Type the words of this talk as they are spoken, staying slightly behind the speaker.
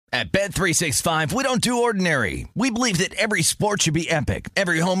At Bet365, we don't do ordinary. We believe that every sport should be epic.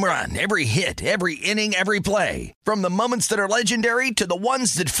 Every home run, every hit, every inning, every play. From the moments that are legendary to the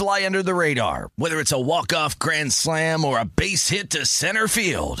ones that fly under the radar. Whether it's a walk-off grand slam or a base hit to center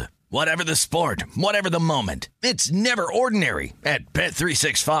field. Whatever the sport, whatever the moment. It's never ordinary at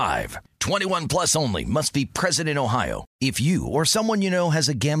Bet365. 21 plus only. Must be present in Ohio. If you or someone you know has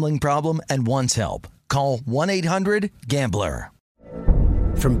a gambling problem and wants help, call 1-800-GAMBLER.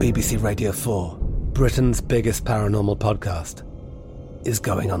 From BBC Radio 4, Britain's biggest paranormal podcast is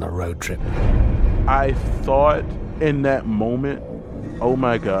going on a road trip. I thought in that moment, oh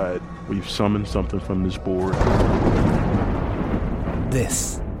my God, we've summoned something from this board.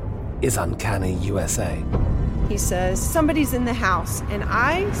 This is Uncanny USA. He says, somebody's in the house, and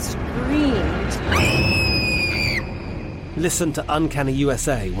I screamed. Listen to Uncanny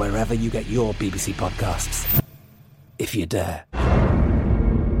USA wherever you get your BBC podcasts, if you dare.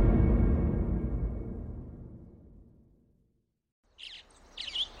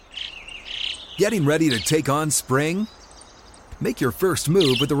 Getting ready to take on spring? Make your first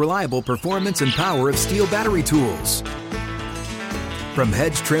move with the reliable performance and power of Steel battery tools. From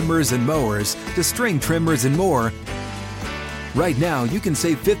hedge trimmers and mowers to string trimmers and more, right now you can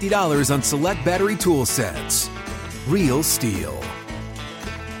save $50 on select battery tool sets. Real Steel.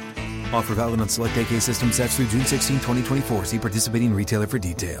 Offer valid on select AK system sets through June 16, 2024. See participating retailer for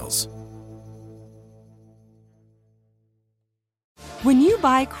details. When you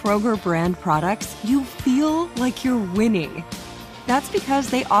buy Kroger brand products, you feel like you're winning. That's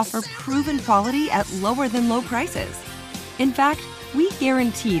because they offer proven quality at lower than low prices. In fact, we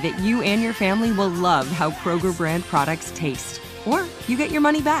guarantee that you and your family will love how Kroger brand products taste, or you get your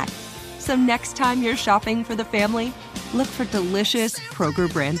money back. So next time you're shopping for the family, look for delicious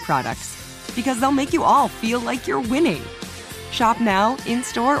Kroger brand products, because they'll make you all feel like you're winning. Shop now,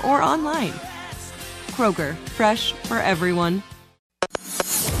 in-store, or online. Kroger, fresh for everyone.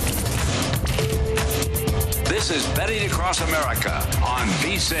 This is Betting Across America on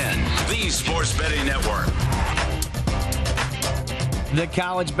VSiN, the Sports Betting Network. The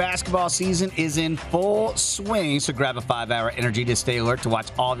college basketball season is in full swing, so grab a 5-hour energy to stay alert to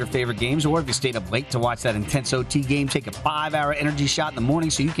watch all of your favorite games, or if you stayed up late to watch that intense OT game, take a 5-hour energy shot in the morning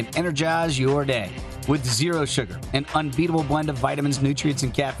so you can energize your day. With zero sugar, an unbeatable blend of vitamins, nutrients,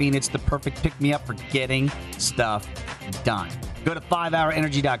 and caffeine, it's the perfect pick-me-up for getting stuff done. Go to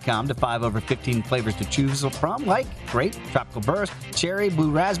 5hourenergy.com to 5 over 15 flavors to choose from, like grape, tropical burst, cherry,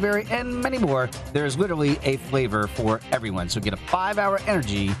 blue raspberry, and many more. There's literally a flavor for everyone. So get a 5-hour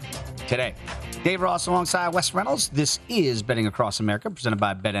energy today. Dave Ross alongside Wes Reynolds. This is Betting Across America, presented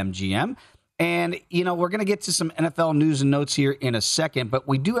by BetMGM. And, you know, we're going to get to some NFL news and notes here in a second, but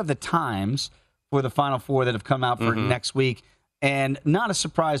we do have the times for the Final Four that have come out for next week. And not a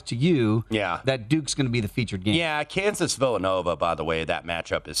surprise to you that Duke's going to be the featured game. Yeah, Kansas-Villanova, by the way, that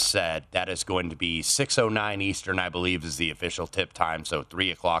matchup is set. That is going to be 6:09 Eastern, I believe, is the official tip time, so 3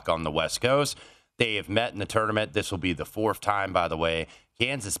 o'clock on the West Coast. They have met in the tournament. This will be the fourth time, by the way.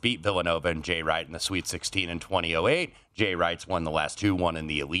 Kansas beat Villanova and Jay Wright in the Sweet 16 in 2008. Jay Wright's won the last two, one in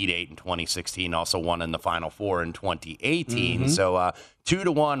the Elite Eight in 2016, also won in the Final Four in 2018. So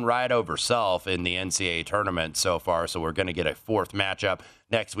 2-1 Wright over Self in the NCAA tournament so far. So we're going to get a fourth matchup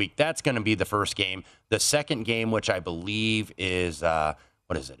next week. That's going to be the first game. The second game, which I believe is,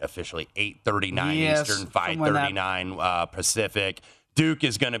 what is it, officially 8:39 Eastern, 5:39 Pacific. Duke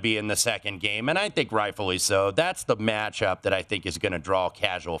is going to be in the second game, and I think rightfully so. That's the matchup that I think is going to draw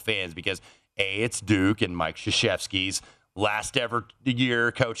casual fans because, A, it's Duke and Mike Krzyzewski's last ever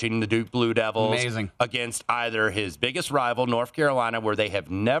year coaching the Duke Blue Devils. Amazing. Against either his biggest rival, North Carolina, where they have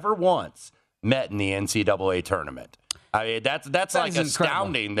never once met in the NCAA tournament. I mean, that's like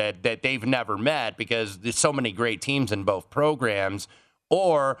astounding that they've never met because there's so many great teams in both programs.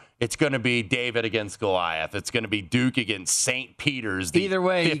 Or it's going to be David against Goliath. It's going to be Duke against St. Peter's. Either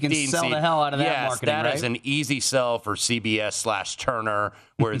way, you can sell the hell out of that marketing, that right? is an easy sell for CBS/Turner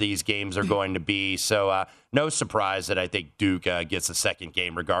where these games are going to be. So no surprise that I think Duke gets a second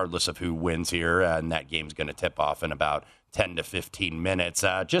game regardless of who wins here. And that game's going to tip off in about 10 to 15 minutes.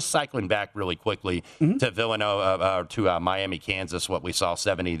 Just cycling back really quickly to Villanova, to Miami, Kansas, what we saw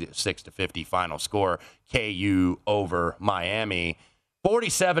 76-50 final score. KU over Miami.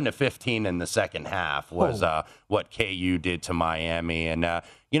 47-15 in the second half was what KU did to Miami. And,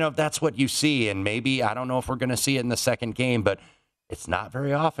 that's what you see. And maybe, I don't know if we're going to see it in the second game, but it's not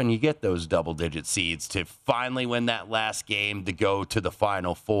very often you get those double-digit seeds to finally win that last game to go to the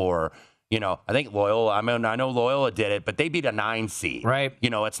Final Four. I think I know Loyola did it, but they beat a 9 seed. Right.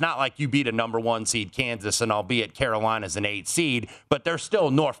 It's not like you beat a number 1 seed Kansas, and albeit Carolina's an 8 seed, but they're still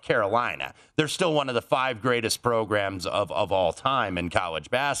North Carolina. They're still one of the 5 greatest programs of all time in college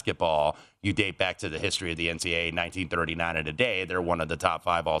basketball. You date back to the history of the NCAA, 1939 and today, they're one of the top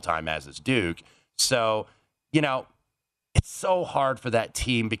 5 all time, as is Duke. So, it's so hard for that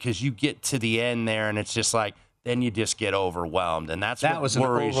team because you get to the end there, and it's just like, then you just get overwhelmed, and that was an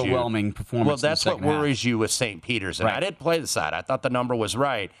overwhelming performance. Well, that's what worries half. you with St. Peter's, and right. I didn't play the side. I thought the number was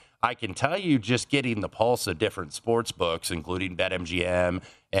right. I can tell you, just getting the pulse of different sports books, including BetMGM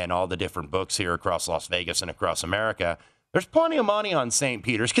and all the different books here across Las Vegas and across America, there's plenty of money on St.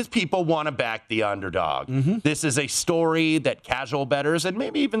 Peter's because people want to back the underdog. Mm-hmm. This is a story that casual bettors and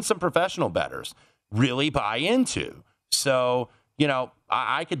maybe even some professional bettors really buy into. So,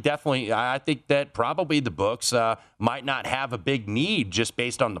 I could definitely, I think that probably the books might not have a big need just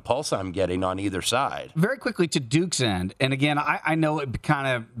based on the pulse I'm getting on either side. Very quickly to Duke's end, and again, I know it kind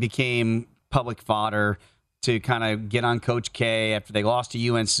of became public fodder to kind of get on Coach K after they lost to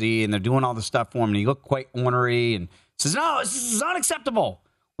UNC, and they're doing all the stuff for him, and he looked quite ornery and says, no, this is unacceptable.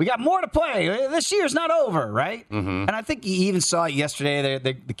 We got more to play. This year's not over, right? Mm-hmm. And I think you even saw it yesterday.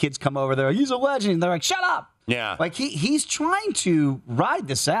 The kids come over there. He's a legend. They're like, shut up. Yeah. Like he's trying to ride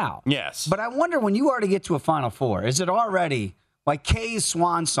this out. Yes. But I wonder when you already get to a Final Four, is it already like K's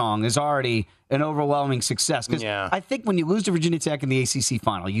swan song is already an overwhelming success? Because I think when you lose to Virginia Tech in the ACC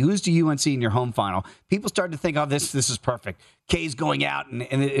final, you lose to UNC in your home final, people start to think, oh, this is perfect. K's going out and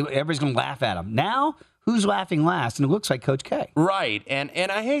everybody's going to laugh at him. Now, who's laughing last? And it looks like Coach K. Right. And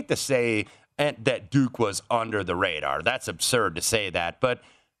I hate to say that Duke was under the radar. That's absurd to say that. But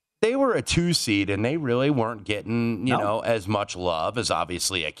they were a 2 seed, and they really weren't getting, as much love as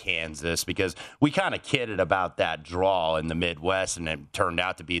obviously a Kansas, because we kind of kidded about that draw in the Midwest, and it turned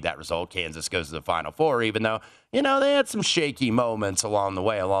out to be that result. Kansas goes to the Final Four, even though, they had some shaky moments along the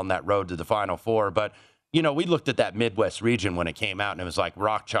way, along that road to the Final Four. But, we looked at that Midwest region when it came out, and it was like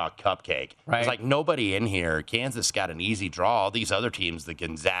rock chalk cupcake. Right. It's like nobody in here. Kansas got an easy draw. All these other teams, the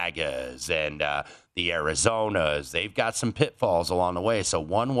Gonzagas and the Arizonas, they've got some pitfalls along the way. So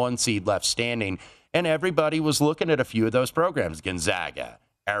 1 seed left standing, and everybody was looking at a few of those programs. Gonzaga,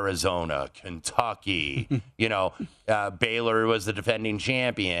 Arizona, Kentucky, Baylor was the defending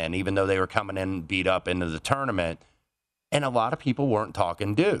champion, even though they were coming in beat up into the tournament. And a lot of people weren't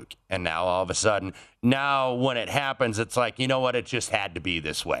talking Duke. And now all of a sudden, when it happens, it's like, you know what? It just had to be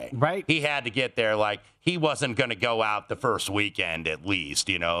this way. Right. He had to get there. Like, he wasn't going to go out the first weekend at least.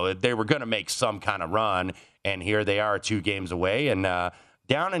 They were going to make some kind of run. And here they are 2 games away. And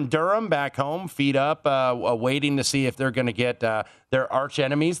down in Durham, back home, feet up, waiting to see if they're going to get their arch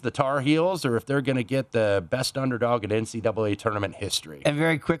enemies, the Tar Heels, or if they're going to get the best underdog in NCAA tournament history. And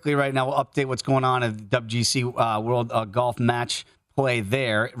very quickly right now, we'll update what's going on at the WGC World Golf Match play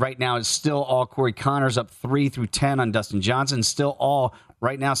there. Right now, it's still all Corey Connors up 3-10 on Dustin Johnson. Still all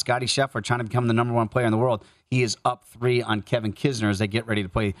right now, Scottie Scheffler trying to become the number 1 player in the world. He is up 3 on Kevin Kisner as they get ready to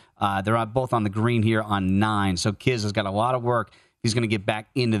play. They're both on the green here on 9. So Kiz has got a lot of work. He's going to get back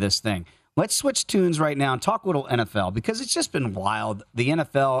into this thing. Let's switch tunes right now and talk a little NFL because it's just been wild. The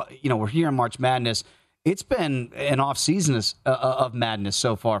NFL, we're here in March Madness. It's been an off season of madness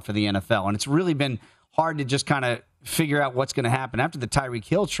so far for the NFL, and it's really been hard to just kind of figure out what's going to happen. After the Tyreek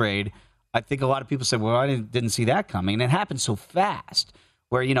Hill trade, I think a lot of people said, well, I didn't see that coming. And it happened so fast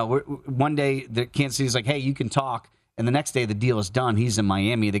where, one day the Kansas City's like, hey, you can talk, and the next day the deal is done. He's in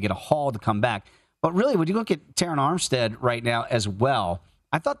Miami. They get a haul to come back. But really, when you look at Terron Armstead right now as well,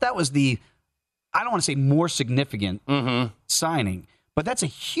 I thought that was I don't want to say more significant signing, but that's a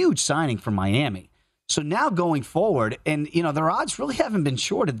huge signing for Miami. So now going forward, and, their odds really haven't been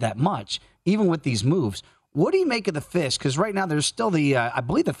shorted that much, even with these moves. What do you make of the Fish? Because right now there's still I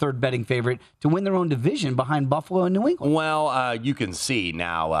believe the 3rd betting favorite to win their own division behind Buffalo and New England. Well, you can see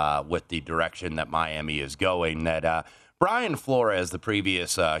now with the direction that Miami is going that Brian Flores, the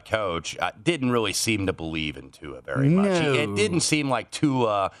previous coach, didn't really seem to believe in Tua very much. No. It didn't seem like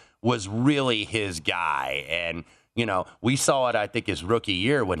Tua was really his guy. And, we saw it, I think, his rookie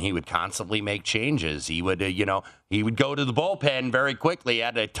year when he would constantly make changes. He would, he would go to the bullpen very quickly. He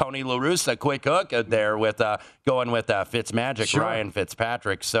had a Tony La Russa quick hook there with going with Fitzmagic, Sure. Ryan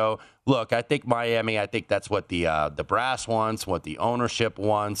Fitzpatrick. So, look, I think Miami, I think that's what the brass wants, what the ownership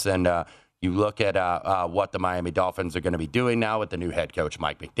wants, and you look at what the Miami Dolphins are going to be doing now with the new head coach,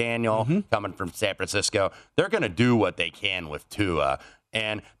 Mike McDaniel, coming from San Francisco. They're going to do what they can with Tua.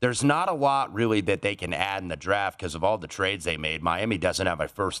 And there's not a lot really that they can add in the draft because of all the trades they made. Miami doesn't have a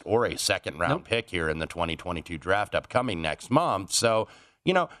first or a second round pick here in the 2022 draft upcoming next month. So,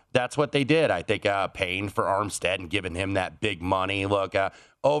 that's what they did. I think paying for Armstead and giving him that big money. Look,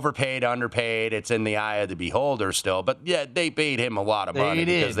 overpaid, underpaid, it's in the eye of the beholder still. But, yeah, they paid him a lot of money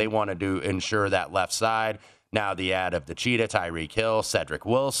because they wanted to ensure that left side. Now the ad of the Cheetah, Tyreek Hill, Cedric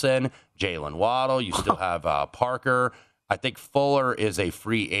Wilson, Jalen Waddle. You still have Parker. I think Fuller is a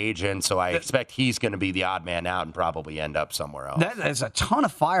free agent, so I expect he's going to be the odd man out and probably end up somewhere else. That's a ton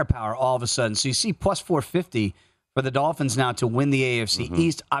of firepower all of a sudden. So you see plus 450 for the Dolphins now to win the AFC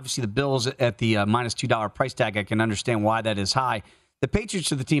East. Obviously, the Bills at the minus $2 price tag, I can understand why that is high. The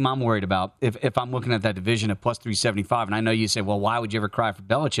Patriots are the team I'm worried about if I'm looking at that division at plus 375. And I know you say, well, why would you ever cry for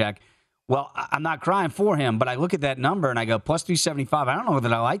Belichick? Well, I'm not crying for him, but I look at that number and I go, plus 375. I don't know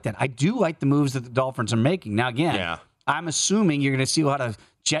that I like that. I do like the moves that the Dolphins are making. Now, again, I'm assuming you're going to see a lot of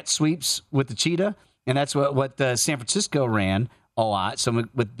jet sweeps with the Cheetah, and that's what San Francisco ran a lot. So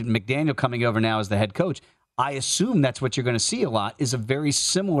with McDaniel coming over now as the head coach, I assume that's what you're going to see a lot, is a very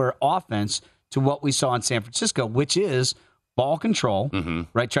similar offense to what we saw in San Francisco, which is ball control,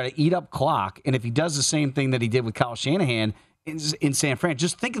 right? Try to eat up clock. And if he does the same thing that he did with Kyle Shanahan in San Fran,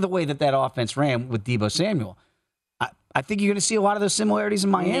 just think of the way that offense ran with Deebo Samuel. I think you're going to see a lot of those similarities in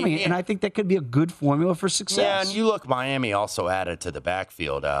Miami, and I think that could be a good formula for success. Yeah, and you look, Miami also added to the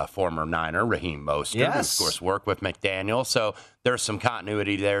backfield former Niner, Raheem Mostert, who, of course, worked with McDaniel. So there's some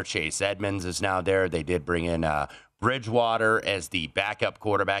continuity there. Chase Edmonds is now there. They did bring in Bridgewater as the backup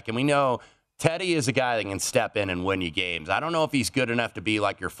quarterback, and we know Teddy is a guy that can step in and win you games. I don't know if he's good enough to be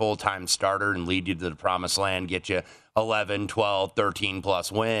like your full-time starter and lead you to the promised land, get you 11, 12,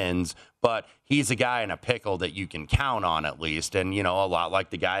 13-plus wins, but he's a guy in a pickle that you can count on at least, and, a lot like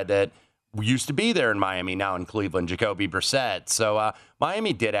the guy that used to be there in Miami, now in Cleveland, Jacoby Brissett. So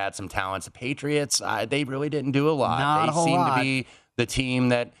Miami did add some talents. The Patriots, they really didn't do a lot. They seem to be the team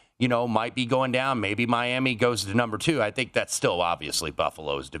that might be going down. Maybe Miami goes to number 2. I think that's still obviously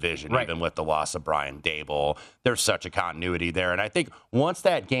Buffalo's division, even with the loss of Brian Daboll. There's such a continuity there. And I think once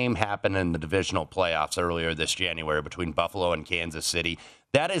that game happened in the divisional playoffs earlier this January between Buffalo and Kansas City,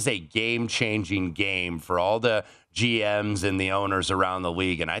 that is a game-changing game for all the GMs and the owners around the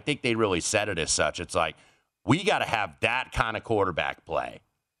league. And I think they really said it as such. It's like, we got to have that kind of quarterback play.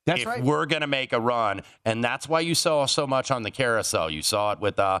 That's right. We're going to make a run, and that's why you saw so much on the carousel. You saw it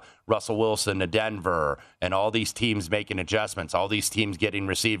with Russell Wilson to Denver and all these teams making adjustments, all these teams getting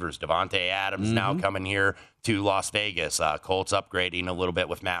receivers. Devontae Adams now coming here to Las Vegas. Colts upgrading a little bit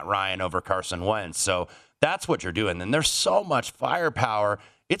with Matt Ryan over Carson Wentz. So that's what you're doing. And there's so much firepower.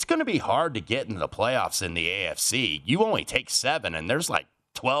 It's going to be hard to get into the playoffs in the AFC. You only take 7, and there's like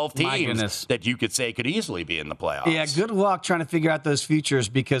 12 teams that you could say could easily be in the playoffs. Yeah, good luck trying to figure out those futures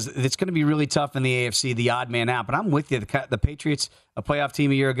because it's going to be really tough in the AFC, the odd man out. But I'm with you. The Patriots, a playoff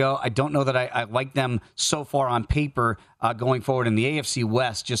team a year ago, I don't know that I like them so far on paper going forward. In the AFC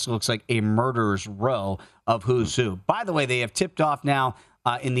West, just looks like a murderer's row of who's who. By the way, they have tipped off now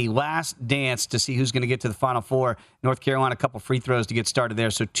in the last dance to see who's going to get to the Final Four. North Carolina, a couple free throws to get started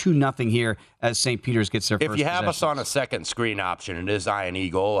there. So 2-0 here as St. Peter's gets their first If you have us on a second screen option, it is Ian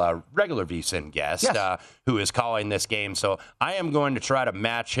Eagle, a regular VSiN guest, who is calling this game. So I am going to try to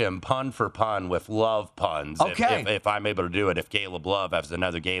match him pun for pun with Love puns. If I'm able to do it. If Caleb Love has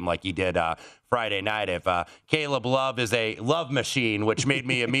another game like he did Friday night. If Caleb Love is a love machine, which made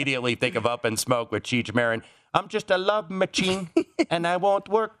me immediately think of Up in Smoke with Cheech Marin. I'm just a love machine, and I won't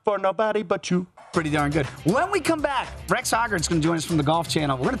work for nobody but you. Pretty darn good. When we come back, Rex Hoggard's going to join us from the Golf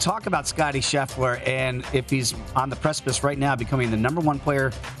Channel. We're going to talk about Scottie Scheffler and if he's on the precipice right now becoming the #1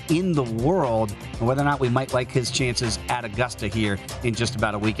 player in the world, and whether or not we might like his chances at Augusta here in just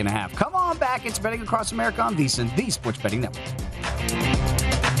about a week and a half. Come on back. It's Betting Across America on VSiN, the Sports Betting Network.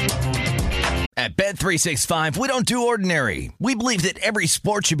 At Bet365, we don't do ordinary. We believe that every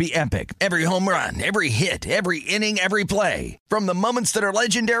sport should be epic. Every home run, every hit, every inning, every play. From the moments that are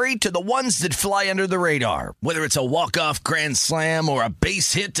legendary to the ones that fly under the radar. Whether it's a walk-off grand slam or a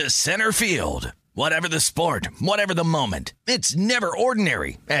base hit to center field. Whatever the sport, whatever the moment. It's never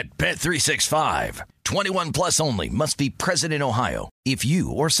ordinary at Bet365. 21 plus only. Must be present in Ohio. If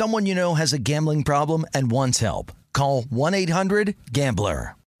you or someone you know has a gambling problem and wants help, call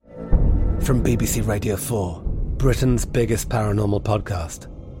 1-800-GAMBLER. From BBC Radio 4, Britain's biggest paranormal podcast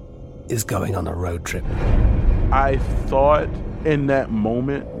is going on a road trip. I thought in that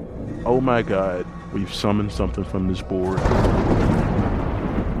moment, oh my God, we've summoned something from this board.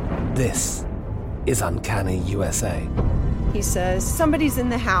 This is Uncanny USA. He says, somebody's in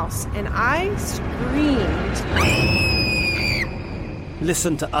the house, and I screamed.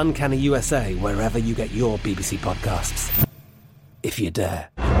 Listen to Uncanny USA wherever you get your BBC podcasts, if you dare.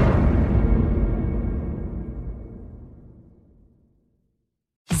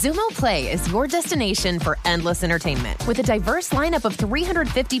 Zumo Play is your destination for endless entertainment. With a diverse lineup of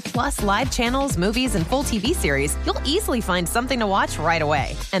 350 plus live channels, movies, and full TV series, you'll easily find something to watch right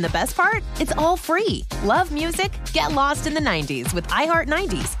away. And the best part? It's all free. Love music? Get lost in the 90s with iHeart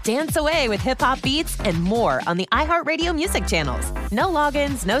 90s, dance away with hip-hop beats, and more on the iHeartRadio music channels. No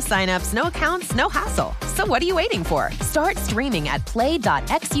logins, no signups, no accounts, no hassle. So what are you waiting for? Start streaming at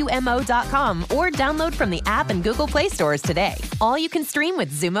play.xumo.com or download from the app and Google Play stores today. All you can stream with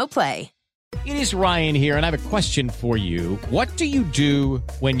Zumo Play. It is Ryan here, and I have a question for you. What do you do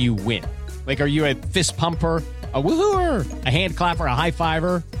when you win? Like, are you a fist pumper, a woohooer, a hand clapper, a high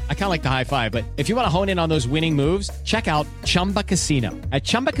fiver? I kind of like the high five, but if you want to hone in on those winning moves, check out Chumba Casino. At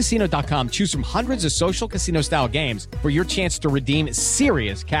ChumbaCasino.com, choose from hundreds of social casino-style games for your chance to redeem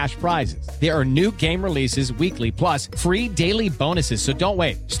serious cash prizes. There are new game releases weekly, plus free daily bonuses, so don't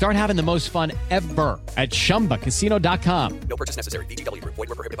wait. Start having the most fun ever at ChumbaCasino.com. No purchase necessary. VGW. Void where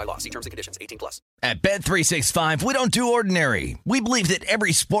prohibited by law. See terms and conditions. 18+. At Bet365, we don't do ordinary. We believe that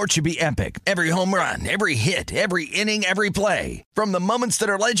every sport should be epic. Every home run, every hit, every inning, every play. From the moments that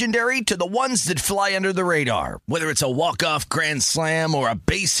are legendary to the ones that fly under the radar. Whether it's a walk-off grand slam or a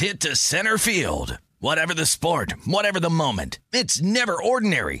base hit to center field. Whatever the sport, whatever the moment. It's never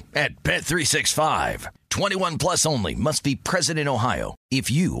ordinary at Bet365. 21 plus only. Must be present in Ohio. If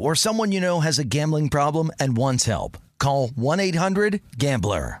you or someone you know has a gambling problem and wants help, call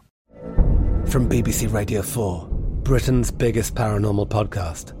 1-800-GAMBLER. From BBC Radio 4, Britain's biggest paranormal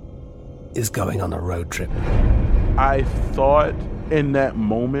podcast is going on a road trip. I thought in that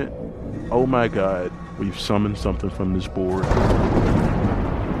moment, oh my God, we've summoned something from this board.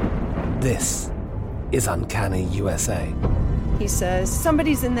 This is Uncanny USA. He says,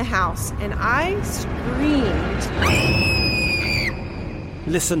 somebody's in the house, and I screamed.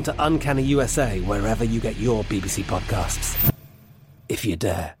 Listen to Uncanny USA wherever you get your BBC podcasts, if you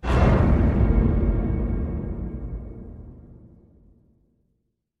dare.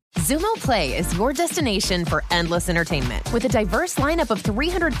 Zumo Play is your destination for endless entertainment. With a diverse lineup of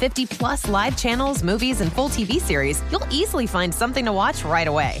 350 plus live channels, movies, and full TV series, you'll easily find something to watch right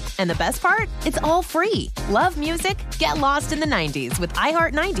away. And the best part? It's all free. Love music? Get lost in the 90s with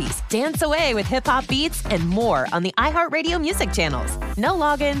iHeart 90s, dance away with hip-hop beats, and more on the iHeartRadio music channels. No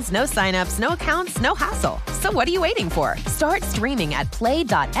logins, no signups, no accounts, no hassle. So what are you waiting for? Start streaming at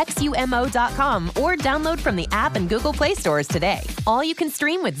play.xumo.com or download from the app and Google Play stores today. All you can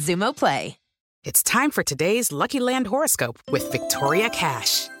stream with Zumo Play. It's time for today's Lucky Land horoscope with Victoria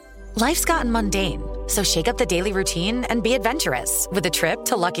Cash. Life's gotten mundane, so shake up the daily routine and be adventurous with a trip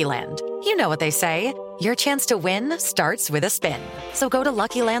to Lucky Land. You know what they say, your chance to win starts with a spin. So go to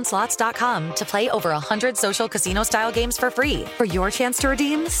LuckyLandSlots.com to play over 100 social casino-style games for free for your chance to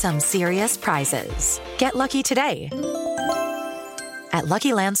redeem some serious prizes. Get lucky today at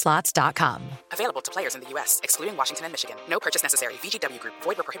LuckyLandSlots.com. Available to players in the U.S., excluding Washington and Michigan. No purchase necessary. VGW Group.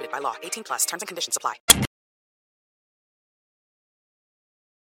 Void where prohibited by law. 18+. Terms and conditions apply.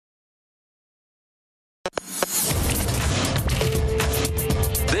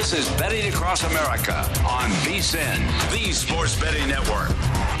 This is Betting Across America on VSiN, the Sports Betting Network.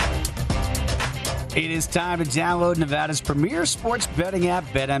 It is time to download Nevada's premier sports betting app,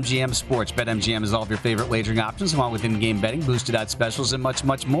 BetMGM Sports. BetMGM is all of your favorite wagering options, along with in-game betting, boosted odds specials, and much,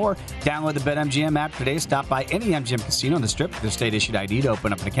 much more. Download the BetMGM app today. Stop by any MGM casino on the Strip with their state-issued ID to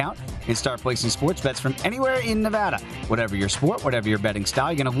open up an account and start placing sports bets from anywhere in Nevada. Whatever your sport, whatever your betting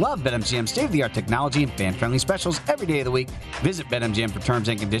style, you're going to love BetMGM's state-of-the-art technology and fan-friendly specials every day of the week. Visit BetMGM for terms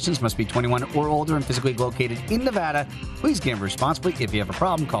and conditions. Must be 21 or older and physically located in Nevada. Please gamble responsibly. If you have a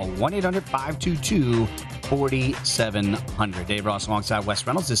problem, call 1-800-522-4700. Dave Ross alongside Wes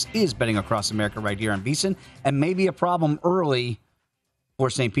Reynolds. This is Betting Across America right here on VSiN, and maybe a problem early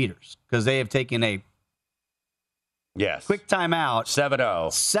for St. Peter's because they have taken a quick timeout.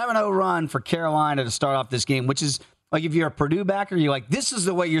 7-0 run for Carolina to start off this game, which is like if you're a Purdue backer, you're like, this is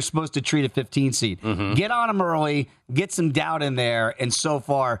the way you're supposed to treat a 15 seed. Mm-hmm. Get on them early, get some doubt in there, and so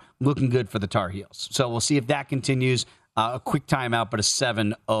far looking good for the Tar Heels. So we'll see if that continues. A quick timeout, but a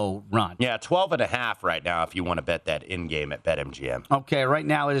 7-0 run. Yeah, 12.5 right now if you want to bet that in-game at BetMGM. Okay, right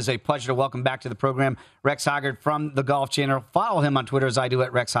now it is a pleasure to welcome back to the program Rex Hoggard from the Golf Channel. Follow him on Twitter as I do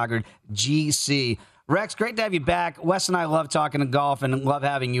at Rex Hoggard GC. Rex, great to have you back. Wes and I love talking to golf and love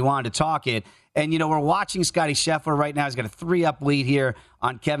having you on to talk it. And, you know, we're watching Scotty Scheffler right now. He's got a 3-up lead here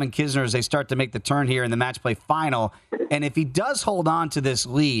on Kevin Kisner as they start to make the turn here in the match play final. And if he does hold on to this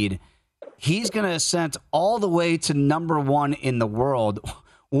lead, he's going to ascend all the way to number 1 in the world.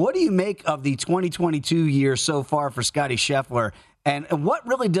 What do you make of the 2022 year so far for Scotty Scheffler? And what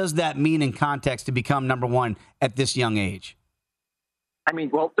really does that mean in context to become number 1 at this young age? I mean,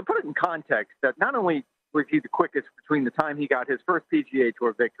 well, to put it in context, that not only was he the quickest between the time he got his first PGA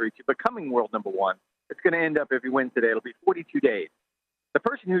Tour victory to becoming world number one, it's going to end up, if he wins today, it'll be 42 days. The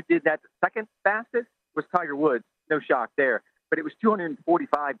person who did that the second fastest was Tiger Woods. No shock there. But it was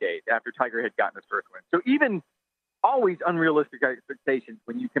 245 days after Tiger had gotten his first win. So even always unrealistic expectations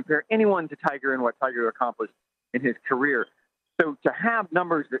when you compare anyone to Tiger and what Tiger accomplished in his career. So to have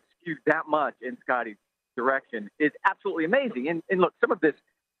numbers that skew that much in Scotty's direction is absolutely amazing. And look, some of this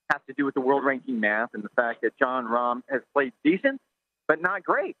has to do with the world ranking math and the fact that Jon Rahm has played decent, but not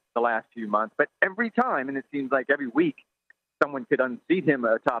great the last few months. But every time, and it seems like every week, someone could unseat him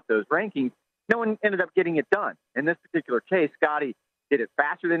atop those rankings, no one ended up getting it done. In this particular case, Scotty did it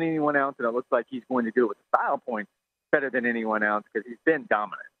faster than anyone else, and it looks like he's going to do it with the style points better than anyone else because he's been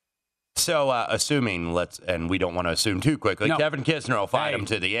dominant. So, assuming, and we don't want to assume too quickly, no. Kevin Kisner will fight him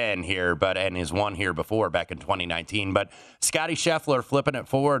to the end here, and has won here before back in 2019. But Scotty Scheffler flipping it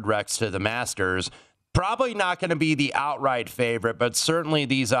forward, Rex, to the Masters. Probably not going to be the outright favorite, but certainly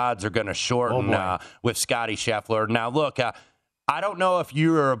these odds are going to shorten with Scotty Scheffler. Now, look, I don't know if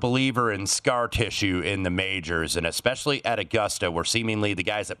you're a believer in scar tissue in the majors, and especially at Augusta, where seemingly the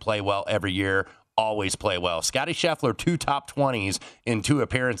guys that play well every year always play well. Scotty Scheffler, 2 top 20s in 2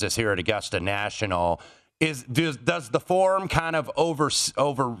 appearances here at Augusta National. Does the form kind of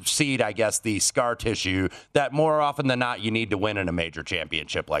overseed, I guess, the scar tissue that more often than not you need to win in a major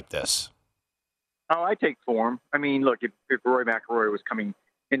championship like this? Oh, I take form. I mean, look, if Rory McIlroy was coming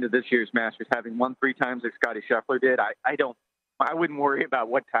into this year's Masters having won 3 times like Scotty Scheffler did, I wouldn't worry about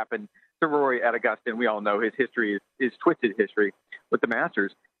what's happened to Rory at Augusta. And we all know his history is twisted history with the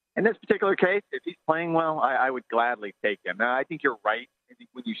Masters. In this particular case, if he's playing well, I would gladly take him. Now, I think you're right. I think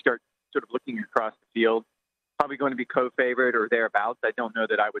when you start sort of looking across the field, probably going to be co-favorite or thereabouts. I don't know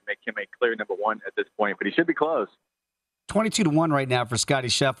that I would make him a clear number one at this point, but he should be close. 22-1 right now for Scotty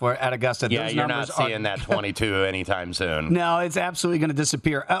Scheffler at Augusta. Yeah, you're not seeing that 22 anytime soon. No, it's absolutely going to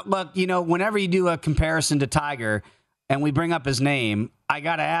disappear. Look, whenever you do a comparison to Tiger and we bring up his name, I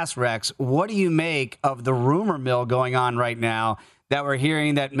got to ask, Rex, what do you make of the rumor mill going on right now that we're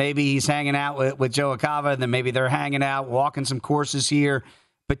hearing that maybe he's hanging out with Joe Acava, and then maybe they're hanging out, walking some courses here,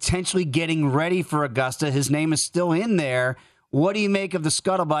 potentially getting ready for Augusta? His name is still in there. What do you make of the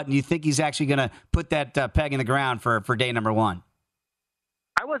scuttlebutt, and you think he's actually going to put that peg in the ground for day number one?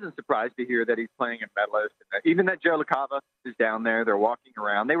 I wasn't surprised to hear that he's playing at Medalist, and even that Joe LaCava is down there. They're walking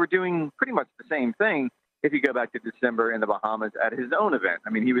around. They were doing pretty much the same thing if you go back to December in the Bahamas at his own event. I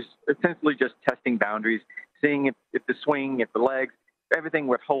mean, he was essentially just testing boundaries, seeing if the swing, if the legs, everything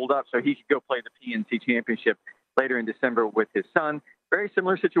would hold up so he could go play the PNC Championship later in December with his son. Very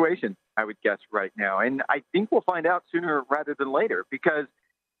similar situation, I would guess, right now. And I think we'll find out sooner rather than later, because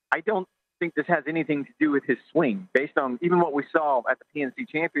I don't think this has anything to do with his swing. Based on even what we saw at the PNC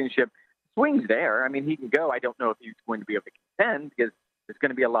Championship, swing's there. I mean, he can go. I don't know if he's going to be able to contend because there's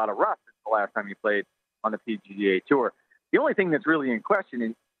going to be a lot of rust since the last time he played on the PGA Tour. The only thing that's really in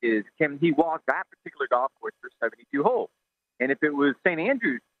question is can he walk that particular golf course for 72 holes? And if it was St.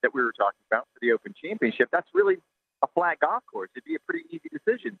 Andrews that we were talking about for the Open Championship, that's really a flat golf course. It'd be a pretty easy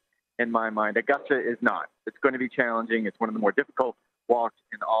decision in my mind. Augusta is not. It's going to be challenging. It's one of the more difficult walks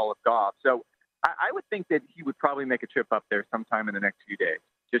in all of golf. So I would think that he would probably make a trip up there sometime in the next few days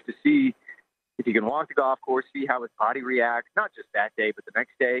just to see if he can walk the golf course, see how his body reacts, not just that day, but the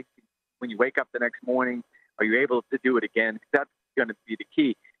next day. When you wake up the next morning, are you able to do it again? That's going to be the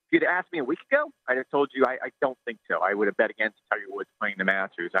key. If you'd asked me a week ago, I'd have told you I don't think so. I would have bet against Tiger Woods playing the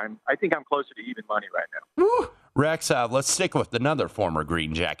Masters. I think I'm closer to even money right now. Woo. Rex, let's stick with another former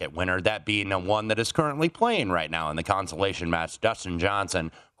Green Jacket winner, that being the one that is currently playing right now in the consolation match, Dustin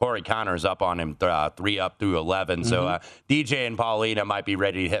Johnson. Corey Connors up on him 3 up through 11. Mm-hmm. So DJ and Paulina might be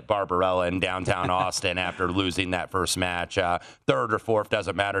ready to hit Barbarella in downtown Austin after losing that first match. Third or fourth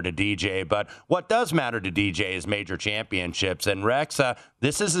doesn't matter to DJ. But what does matter to DJ is major championships. And Rex,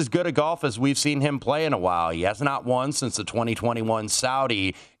 this is as good a golf as we've seen him play in a while. He has not won since the 2021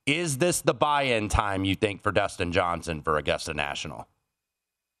 Saudi. Is this the buy-in time, you think, for Dustin Johnson for Augusta National?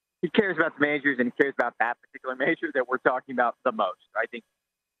 He cares about the majors, and he cares about that particular major that we're talking about the most. I think,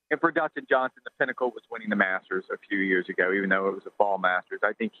 and for Dustin Johnson, the pinnacle was winning the Masters a few years ago, even though it was a fall Masters.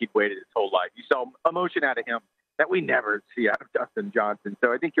 I think he'd waited his whole life. You saw emotion out of him that we never see out of Dustin Johnson.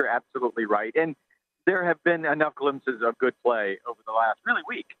 So I think you're absolutely right. And there have been enough glimpses of good play over the last really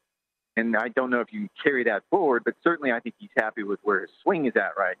week. And I don't know if you can carry that forward, but certainly I think he's happy with where his swing is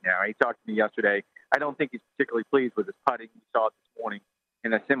at right now. He talked to me yesterday. I don't think he's particularly pleased with his putting. We saw it this morning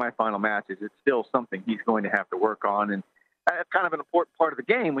in the semifinal matches. It's still something he's going to have to work on. And That's kind of an important part of the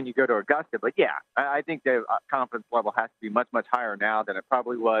game when you go to Augusta. But, yeah, I think the confidence level has to be much, much higher now than it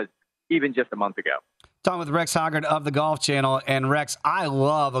probably was even just a month ago. Talking with Rex Hoggard of the Golf Channel. And, Rex, I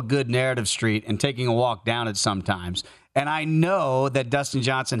love a good narrative street and taking a walk down it sometimes. And I know that Dustin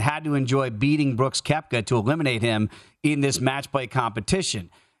Johnson had to enjoy beating Brooks Koepka to eliminate him in this match play competition.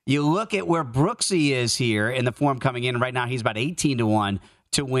 You look at where Brooksy is here in the form coming in. Right now, he's about 18-1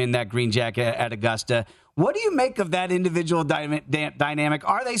 to win that green jacket at Augusta. What do you make of that individual dynamic?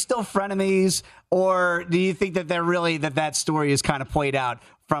 Are they still frenemies, or do you think that they're really that story is kind of played out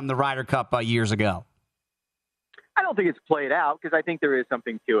from the Ryder Cup years ago? I don't think it's played out because I think there is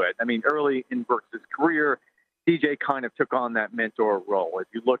something to it. I mean, early in Brooks' career, DJ kind of took on that mentor role. If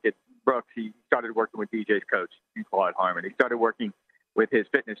you look at Brooks, he started working with DJ's coach, Claude Harmon. He started working with his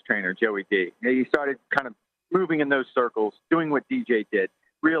fitness trainer, Joey D. He started kind of moving in those circles, doing what DJ did,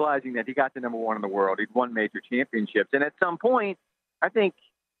 realizing that he got to number one in the world. He'd won major championships. And at some point, I think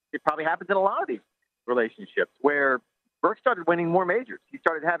it probably happens in a lot of these relationships where Brooks started winning more majors. He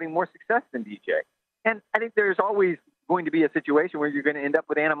started having more success than DJ. And I think there's always going to be a situation where you're going to end up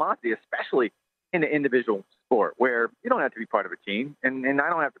with animosity, especially in the individual sport where you don't have to be part of a team. And I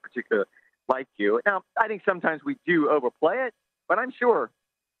don't have to particularly like you. Now, I think sometimes we do overplay it, but I'm sure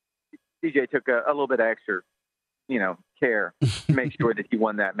DJ took a little bit of extra, care to make sure that he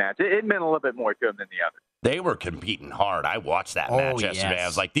won that match. It meant a little bit more to him than the others. They were competing hard. I watched that match yesterday. Yes. I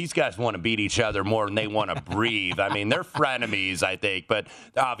was like, these guys want to beat each other more than they want to breathe. I mean, they're frenemies, I think, but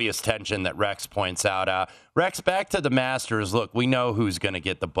the obvious tension that Rex points out. Rex, back to the Masters. Look, we know who's going to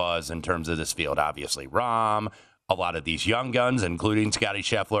get the buzz in terms of this field. Obviously, Rahm, a lot of these young guns, including Scotty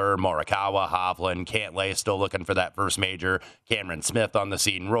Scheffler, Morikawa, Hovland, Cantlay still looking for that first major, Cameron Smith on the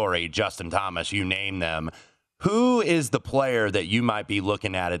scene, Rory, Justin Thomas, you name them. Who is the player that you might be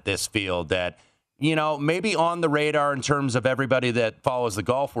looking at this field that, maybe on the radar in terms of everybody that follows the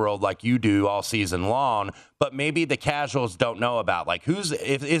golf world like you do all season long, but maybe the casuals don't know about? Like,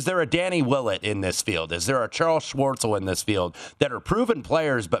 is there a Danny Willett in this field? Is there a Charles Schwartzel in this field that are proven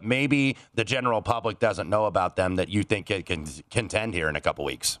players, but maybe the general public doesn't know about them that you think it can contend here in a couple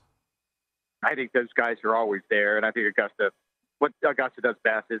weeks? I think those guys are always there, and I think what Augusta does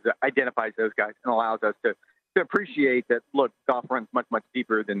best is it identifies those guys and allows us to appreciate that, look, golf runs much, much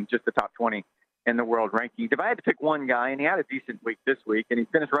deeper than just the top 20 in the world rankings. If I had to pick one guy, and he had a decent week this week, and he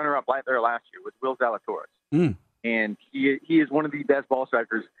finished runner-up there last year, was Will Zalatoris. And he is one of the best ball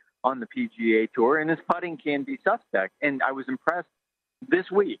strikers on the PGA Tour, and his putting can be suspect. And I was impressed this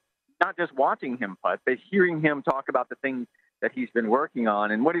week, not just watching him putt, but hearing him talk about the things that he's been working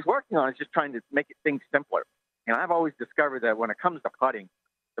on. And what he's working on is just trying to make things simpler. And I've always discovered that when it comes to putting,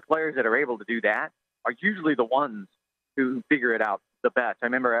 the players that are able to do that are usually the ones who figure it out the best. I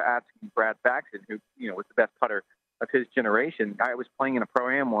remember asking Brad Faxon, who was the best putter of his generation. I was playing in a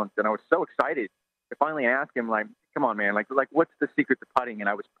Pro-Am once, and I was so excited to finally ask him, like, come on, man, like what's the secret to putting? And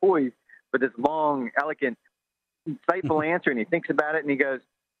I was poised for this long, elegant, insightful answer, and he thinks about it, and he goes,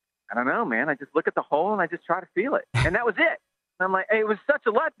 I don't know, man. I just look at the hole, and I just try to feel it. And that was it. And I'm like, hey, it was such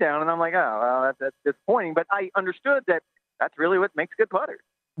a letdown. And I'm like, oh, well, that's disappointing. But I understood that that's really what makes good putters.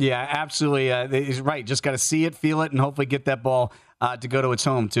 Yeah, absolutely. He's right. Just got to see it, feel it, and hopefully get that ball to go to its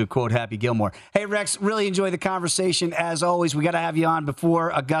home, to quote Happy Gilmore. Hey, Rex, really enjoy the conversation. As always, we got to have you on before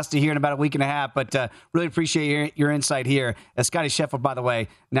Augusta here in about a week and a half, but really appreciate your insight here. Scotty Scheffler, by the way,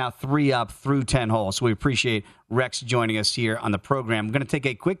 now 3 up through 10 holes, so we appreciate Rex joining us here on the program. I'm going to take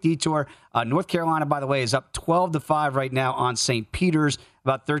a quick detour. North Carolina, by the way, is up 12-5 right now on St. Peter's,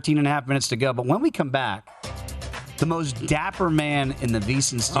 about 13 and a half minutes to go. But when we come back, the most dapper man in the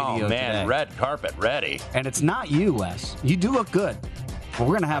VSiN studio today. Red carpet ready. And it's not you, Wes. You do look good. But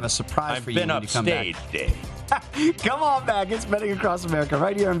we're going to have a surprise for you when you come back. I've been upstage, Dave. Come on back. It's Betting Across America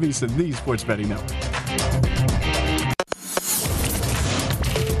right here on VSiN, the Sports Betting Network.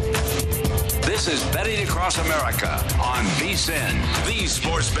 This is Betting Across America on VSiN, the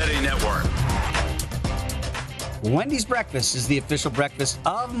Sports Betting Network. Wendy's Breakfast is the official breakfast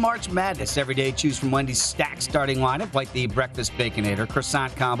of March Madness. Every day, choose from Wendy's stacked starting lineup like the Breakfast Baconator,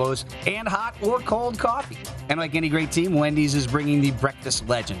 croissant combos, and hot or cold coffee. And like any great team, Wendy's is bringing the breakfast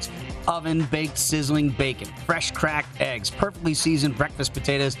legends. Oven-baked sizzling bacon, fresh cracked eggs, perfectly seasoned breakfast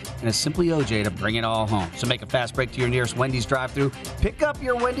potatoes, and a Simply OJ to bring it all home. So make a fast break to your nearest Wendy's drive-thru. Pick up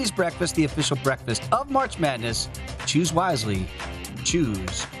your Wendy's Breakfast, the official breakfast of March Madness. Choose wisely.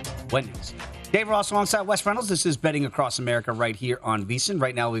 Choose Wendy's. Dave Ross alongside Wes Reynolds. This is Betting Across America right here on VSiN.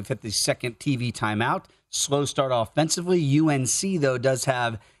 Right now we've hit the second TV timeout. Slow start offensively. UNC, though, does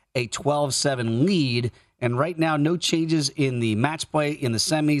have a 12-7 lead. And right now, no changes in the match play, in the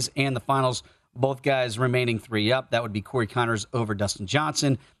semis, and the finals Both guys remaining 3 up. That would be Corey Connors over Dustin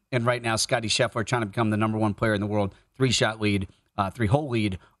Johnson. And right now, Scotty Scheffler trying to become the number 1 player in the world. 3-hole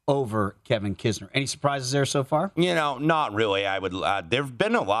lead over Kevin Kisner. Any surprises there so far? Not really. There have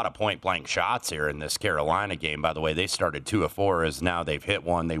been a lot of point-blank shots here in this Carolina game. By the way, they started 2 of 4, as now they've hit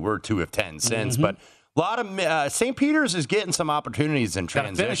 1. They were 2 of 10 since, but a lot of St. Peter's is getting some opportunities in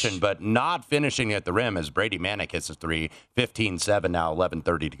transition, but not finishing at the rim as Brady Manick hits a 3, 15-7 now,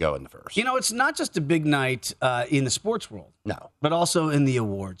 11:30 to go in the first. It's not just a big night in the sports world. No. But also in the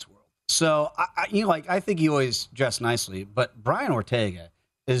awards world. So, I think he always dressed nicely, but Brian Ortega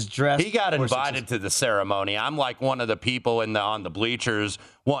is dressed. He got invited to the ceremony. I'm like one of the people on the bleachers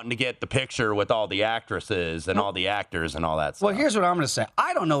wanting to get the picture with all the actresses and all the actors and all that stuff. Well, here's what I'm going to say.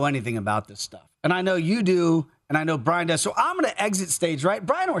 I don't know anything about this stuff. And I know you do, and I know Brian does. So I'm going to exit stage, right?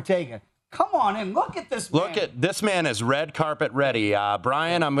 Brian Ortega, come on in. Look at this man. Look at this man is red carpet ready.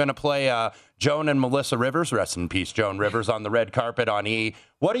 Brian, I'm going to play Joan and Melissa Rivers. Rest in peace, Joan Rivers, on the red carpet on E!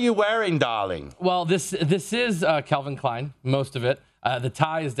 What are you wearing, darling? Well, this is Calvin Klein, most of it. The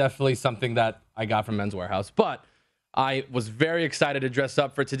tie is definitely something that I got from Men's Warehouse. But I was very excited to dress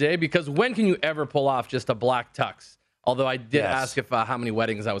up for today because when can you ever pull off just a black tux? Although I did ask if how many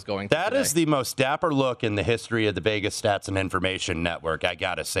weddings I was going to. That is the most dapper look in the history of the Vegas Stats and Information Network, I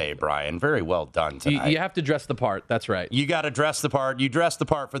got to say, Brian. Very well done tonight. You have to dress the part. That's right. You got to dress the part. You dress the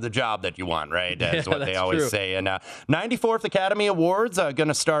part for the job that you want, right? That's what they always say. And 94th Academy Awards are going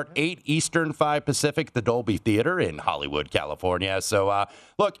to start 8 Eastern, 5 Pacific, at the Dolby Theater in Hollywood, California. So,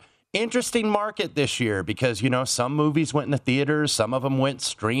 look, interesting market this year because, some movies went in the theaters, some of them went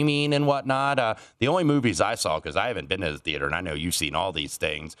streaming and whatnot. The only movies I saw, because I haven't been to the theater, and I know you've seen all these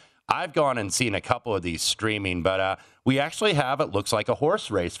things, I've gone and seen a couple of these streaming, but we actually have, it looks like a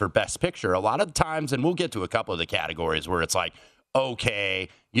horse race for Best Picture. A lot of times, and we'll get to a couple of the categories where it's like, okay,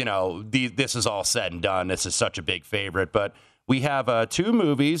 this is all said and done. This is such a big favorite, but we have 2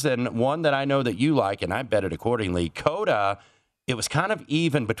 movies, and one that I know that you like, and I bet it accordingly, Coda. It was kind of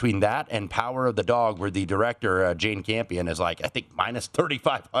even between that and Power of the Dog, where the director, Jane Campion, is like, I think, minus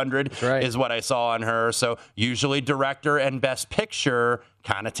 3,500 is what I saw on her. So usually director and Best Picture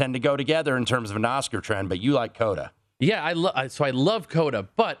kind of tend to go together in terms of an Oscar trend, but you like Coda. Yeah, I love Coda,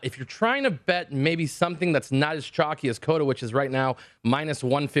 but if you're trying to bet maybe something that's not as chalky as Coda, which is right now minus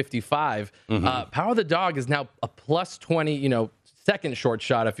 155, Power of the Dog is now a plus 20, second short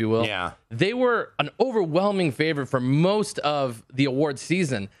shot, if you will. Yeah. They were an overwhelming favorite for most of the award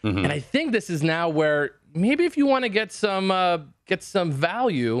season. And I think this is now where maybe if you want to get some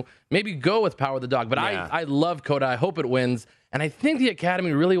value, maybe go with Power of the Dog. But I love Coda. I hope it wins. And I think the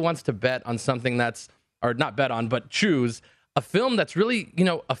Academy really wants to bet on something or not bet on, but choose a film that's really,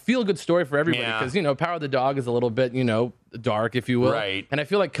 a feel-good story for everybody. Because, Power of the Dog is a little bit, dark, if you will. Right. And I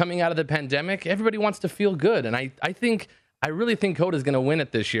feel like coming out of the pandemic, everybody wants to feel good. And I really think Coda is going to win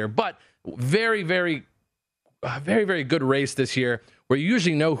it this year, but very, very, very, very good race this year where you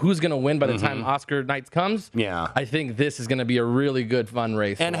usually know who's going to win by the time Oscar night comes. Yeah. I think this is going to be a really good, fun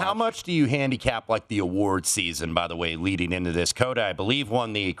race. And how much do you handicap like the award season, by the way, leading into this? Coda, I believe,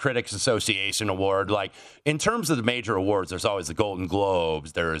 won the Critics Association Award. Like, in terms of the major awards, there's always the Golden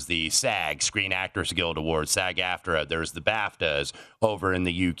Globes, there's the SAG, Screen Actors Guild Awards, SAG-AFTRA, there's the BAFTAs over in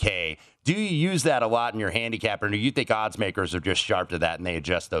the UK. Do you use that a lot in your handicap, or do you think odds makers are just sharp to that and they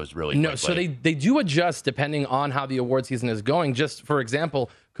adjust those really quickly? No, so they do adjust depending on how the award season is going. Just for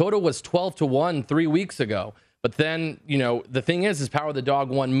example, Coda was 12-1 3 weeks ago. But then, the thing is Power of the Dog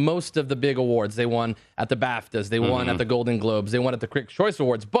won most of the big awards. They won at the BAFTAs. They won at the Golden Globes. They won at the Critics' Choice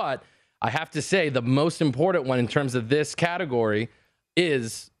Awards. But I have to say the most important one in terms of this category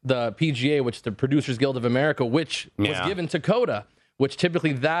is the PGA, which is the Producers Guild of America, which was given to Coda, which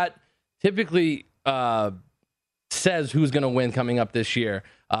typically says who's going to win coming up this year.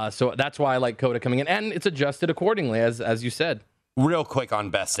 So that's why I like Coda coming in. And it's adjusted accordingly, as you said. Real quick on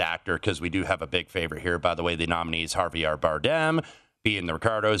Best Actor, because we do have a big favorite here. By the way, the nominees, Javier Bardem, being the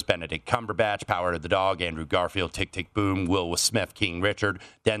Ricardos, Benedict Cumberbatch, Power of the Dog, Andrew Garfield, Tick, Tick, Boom, Will Smith, King Richard,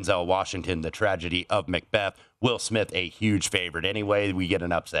 Denzel Washington, The Tragedy of Macbeth. Will Smith, a huge favorite. Anyway, we get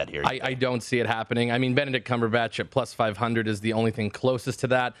an upset here. I don't see it happening. I mean, Benedict Cumberbatch at plus 500 is the only thing closest to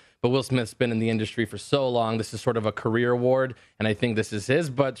that. But Will Smith's been in the industry for so long. This is sort of a career award, and I think this is his,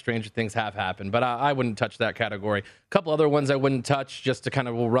 but stranger things have happened. But I wouldn't touch that category. A couple other ones I wouldn't touch, just to kind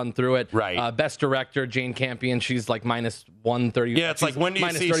of, we'll run through it. Right. Best Director, Jane Campion, she's like minus 130. Yeah, it's like, when do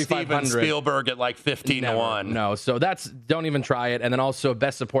you see Steven Spielberg at like 15-1? No, so don't even try it. And then also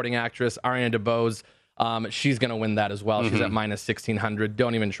Best Supporting Actress, Ariana DeBose. she's going to win that as well. She's at minus 1,600.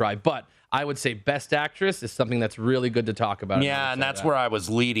 Don't even try. But I would say Best Actress is something that's really good to talk about. Yeah, and that's where I was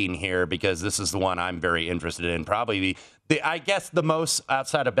leading here, because this is the one I'm very interested in. Probably I guess the most,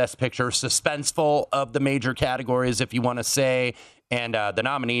 outside of Best Picture, suspenseful of the major categories, if you want to say. And the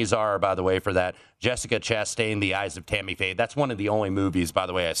nominees are, by the way, for that, Jessica Chastain, The Eyes of Tammy Faye. That's one of the only movies, by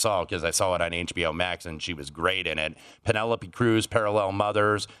the way, I saw, because I saw it on HBO Max, and she was great in it. Penelope Cruz, Parallel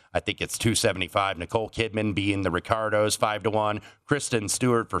Mothers. I think it's $275. Nicole Kidman being the Ricardos, 5-1. Kristen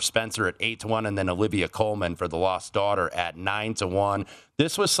Stewart for Spencer at 8-1. And then Olivia Colman for The Lost Daughter at 9-1.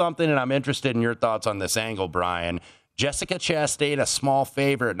 This was something, and I'm interested in your thoughts on this angle, Brian. Jessica Chastain, a small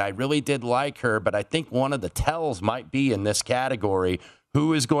favorite, and I really did like her, but I think one of the tells might be in this category.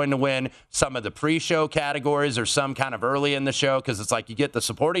 Who is going to win some of the pre-show categories or some kind of early in the show? Because it's like you get the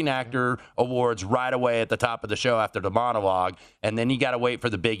supporting actor awards right away at the top of the show after the monologue, and then you got to wait for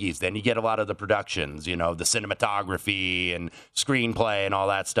the biggies. Then you get a lot of the productions, the cinematography and screenplay and all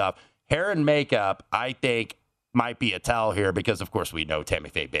that stuff. Hair and makeup, I think, might be a tell here, because of course we know Tammy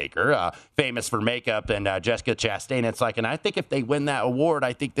Faye Baker, famous for makeup, and Jessica Chastain. It's like, and I think if they win that award,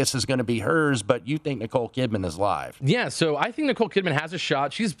 I think this is going to be hers. But you think Nicole Kidman is live? Yeah, so I think Nicole Kidman has a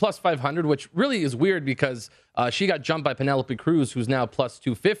shot. She's plus 500, which really is weird because she got jumped by Penelope Cruz, who's now plus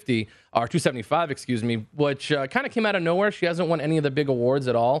 250 or 275, excuse me, which kind of came out of nowhere. She hasn't won any of the big awards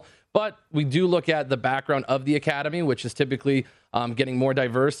at all. But we do look at the background of the Academy, which is typically getting more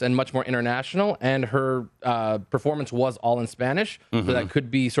diverse and much more international. And her performance was all in Spanish, so that could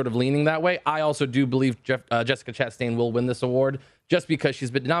be sort of leaning that way. I also do believe Jessica Chastain will win this award, just because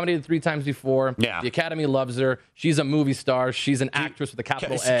she's been nominated 3 times before. Yeah. The Academy loves her. She's a movie star. She's an actress with a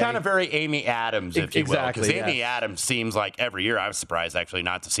capital A. She's kind of very Amy Adams, if you will. Exactly, Because Amy Adams seems like every year, I was surprised actually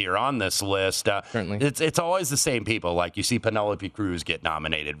not to see her on this list. Certainly. It's always the same people. Like you see Penelope Cruz get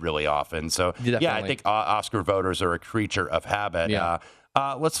nominated really often. So, yeah, I think Oscar voters are a creature of habit. Yeah.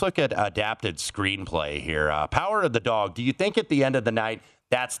 Let's look at adapted screenplay here. Power of the Dog. Do you think at the end of the night,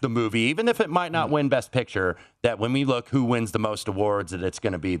 that's the movie, even if it might not win Best Picture, that when we look who wins the most awards, that it's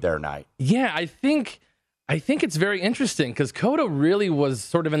going to be their night? Yeah, I think it's very interesting, because Coda really was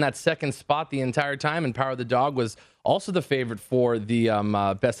sort of in that second spot the entire time, and Power of the Dog was also the favorite for the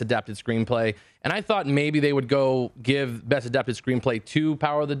Best Adapted Screenplay. And I thought maybe they would go give Best Adapted Screenplay to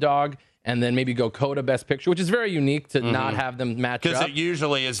Power of the Dog, and then maybe go Coda Best Picture, which is very unique to not have them match up. Because it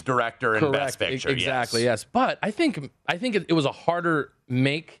usually is director and Best Picture. Exactly, yes. But I think it was a harder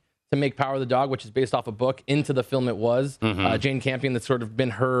make to make Power of the Dog, which is based off a book, into the film it was. Jane Campion, that's sort of been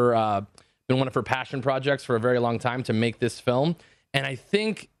her been one of her passion projects for a very long time to make this film. And I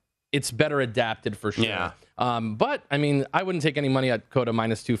think it's better adapted for sure. Yeah. But, I mean, I wouldn't take any money at Coda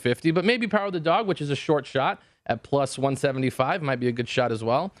minus 250, but maybe Power of the Dog, which is a short shot, at plus 175 might be a good shot as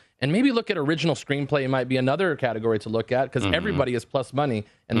well. And maybe look at original screenplay might be another category to look at, because everybody is plus money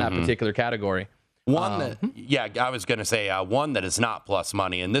in that particular category. One I was going to say one that is not plus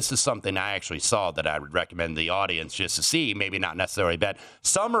money, and this is something I actually saw that I would recommend the audience just to see, maybe not necessarily bet.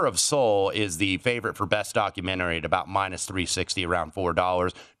 Summer of Soul is the favorite for Best Documentary at about minus 360, around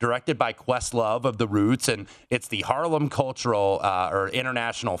 $4, directed by Questlove of The Roots, and it's the Harlem Cultural or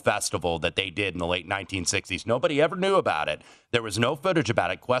International Festival that they did in the late 1960s. Nobody ever knew about it. There was no footage about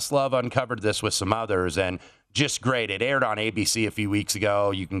it. Questlove uncovered this with some others, and just great. It aired on ABC a few weeks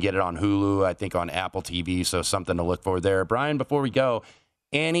ago. You can get it on Hulu, I think on Apple TV, so something to look for there. Brian, before we go,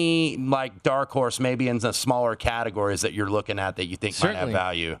 any dark horse maybe in the smaller categories that you're looking at that you think might have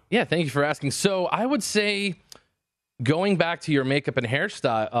value? Yeah, thank you for asking. So I would say, going back to your makeup and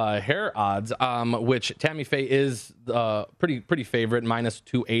hair odds, which Tammy Faye is pretty favorite, minus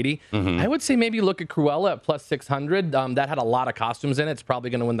 280. I would say maybe look at Cruella at plus 600. That had a lot of costumes in it. It's probably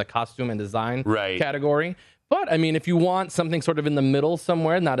going to win the costume and design category. But, I mean, if you want something sort of in the middle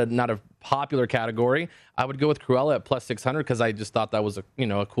somewhere, not a popular category, I would go with Cruella at plus 600, because I just thought that was a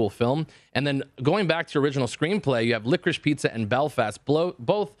cool film. And then going back to original screenplay, you have Licorice Pizza and Belfast,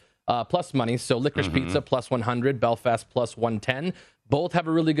 both plus money. So Licorice Pizza plus 100, Belfast plus 110. Both have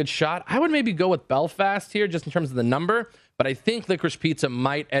a really good shot. I would maybe go with Belfast here, just in terms of the number. But I think Licorice Pizza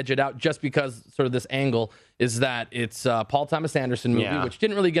might edge it out, just because sort of this angle is that it's a Paul Thomas Anderson movie, which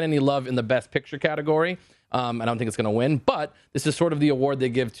didn't really get any love in the Best Picture category. I don't think it's going to win. But this is sort of the award they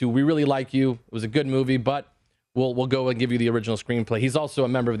give to We Really Like You. It was a good movie, but we'll go and give you the original screenplay. He's also a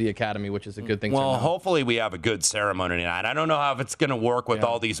member of the Academy, which is a good thing. Well, to know. hopefully we have a good ceremony tonight. I don't know how if it's going to work with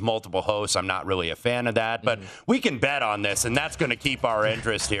all these multiple hosts. I'm not really a fan of that, but we can bet on this, and that's going to keep our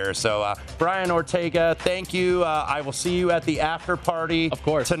interest here. So, Brian Ortega, thank you. I will see you at the after party, of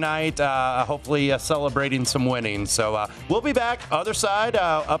course, tonight. Hopefully celebrating some winning. So we'll be back. Other side,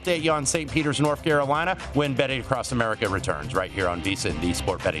 update you on St. Peters, North Carolina, when Betting Across America returns right here on VSiN, the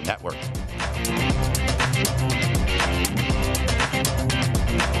Sport Betting Network.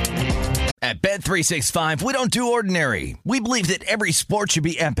 At Bet365, we don't do ordinary. We believe that every sport should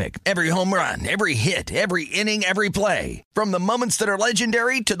be epic. Every home run, every hit, every inning, every play. From the moments that are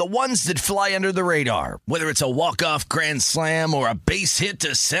legendary to the ones that fly under the radar. Whether it's a walk-off grand slam or a base hit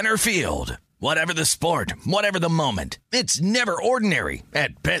to center field. Whatever the sport, whatever the moment. It's never ordinary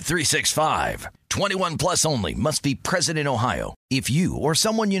at Bet365. 21 plus only. Must be present in Ohio. If you or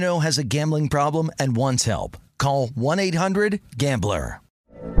someone you know has a gambling problem and wants help, call 1-800-GAMBLER.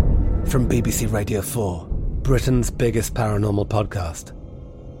 From BBC Radio 4, Britain's biggest paranormal podcast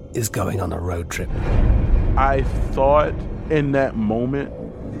is going on a road trip. I thought in that moment,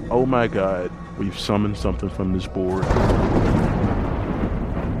 oh my God, we've summoned something from this board.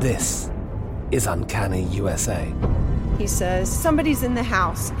 This is Uncanny USA. He says, somebody's in the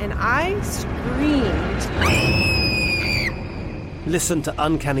house, and I screamed. Listen to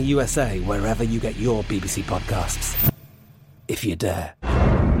Uncanny USA wherever you get your BBC podcasts, if you dare.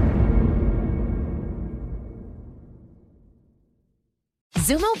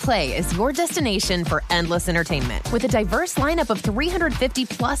 Zumo Play is your destination for endless entertainment. With a diverse lineup of 350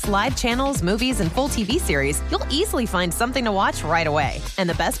 plus live channels, movies, and full TV series, you'll easily find something to watch right away. And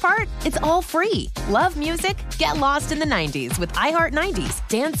the best part? It's all free. Love music? Get lost in the 90s with iHeart 90s,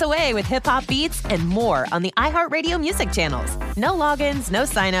 dance away with hip-hop beats, and more on the iHeartRadio music channels. No logins, no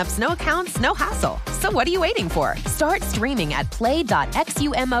signups, no accounts, no hassle. So what are you waiting for? Start streaming at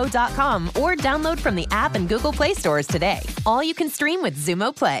play.xumo.com or download from the app and Google Play stores today. All you can stream with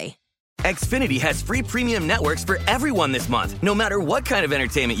Zumo Play. Xfinity has free premium networks for everyone this month, no matter what kind of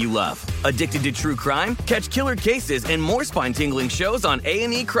entertainment you love. Addicted to true crime? Catch killer cases and more spine-tingling shows on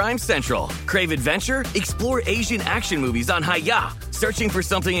A&E Crime Central. Crave adventure? Explore Asian action movies on Hi-Ya. Searching for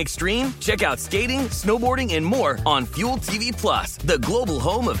something extreme? Check out skating, snowboarding, and more on Fuel TV Plus, the global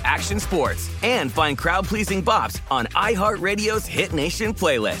home of action sports. And find crowd-pleasing bops on iHeartRadio's Hit Nation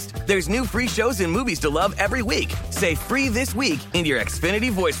playlist. There's new free shows and movies to love every week. Say free this week in your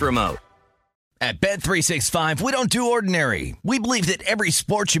Xfinity voice remote. At Bet365, we don't do ordinary. We believe that every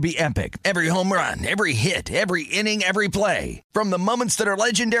sport should be epic. Every home run, every hit, every inning, every play. From the moments that are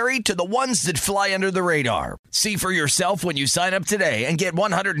legendary to the ones that fly under the radar. See for yourself when you sign up today and get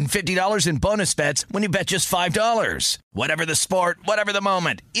 $150 in bonus bets when you bet just $5. Whatever the sport, whatever the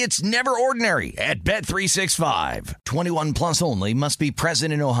moment, it's never ordinary at Bet365. 21 plus only. Must be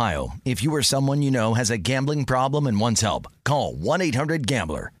present in Ohio. If you or someone you know has a gambling problem and wants help, call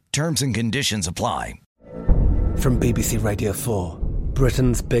 1-800-GAMBLER. Terms and conditions apply. From BBC Radio 4,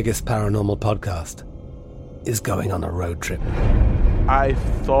 Britain's biggest paranormal podcast is going on a road trip. I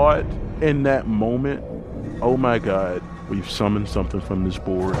thought in that moment, oh my God, we've summoned something from this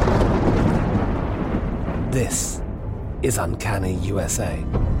board. This is Uncanny USA.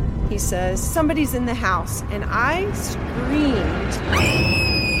 He says, somebody's in the house, and I screamed.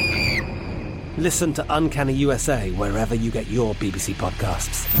 Listen to Uncanny USA wherever you get your BBC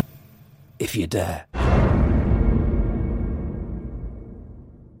podcasts, if you dare.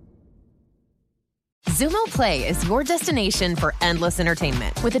 Zumo Play is your destination for endless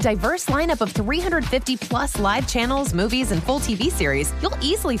entertainment. With a diverse lineup of 350 plus live channels, movies, and full TV series, you'll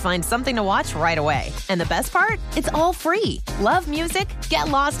easily find something to watch right away. And the best part? It's all free. Love music? Get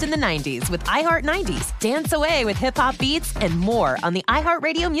lost in the 90s with iHeart 90s, dance away with hip-hop beats, and more on the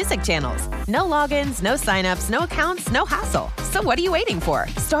iHeartRadio music channels. No logins, no signups, no accounts, no hassle. So what are you waiting for?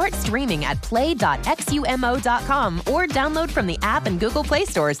 Start streaming at play.xumo.com or download from the app and Google Play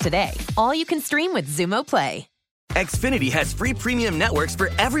stores today. All you can stream with Zumo Play. Xfinity has free premium networks for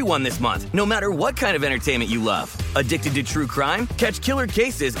everyone this month, no matter what kind of entertainment you love. Addicted to true crime? Catch killer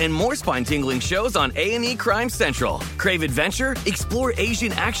cases and more spine-tingling shows on A&E Crime Central. Crave adventure? Explore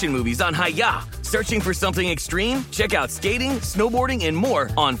Asian action movies on Hi-Ya. Searching for something extreme? Check out skating, snowboarding, and more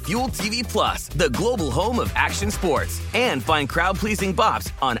on Fuel TV Plus, the global home of action sports. And find crowd-pleasing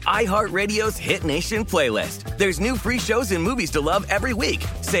bops on iHeartRadio's Hit Nation playlist. There's new free shows and movies to love every week.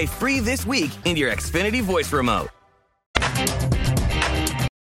 Say free this week in your Xfinity voice remote.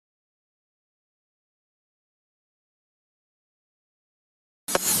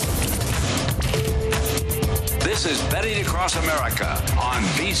 This This is Betting Across America on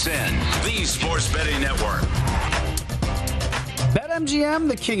VSiN, the Sports Betting Network. BetMGM,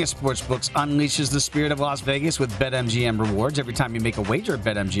 the king of sportsbooks, unleashes the spirit of Las Vegas with BetMGM rewards. Every time you make a wager at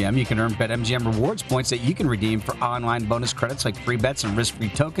BetMGM, you can earn BetMGM rewards points that you can redeem for online bonus credits like free bets and risk-free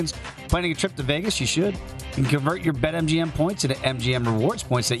tokens. Planning a trip to Vegas? You should. You can convert your BetMGM points into MGM rewards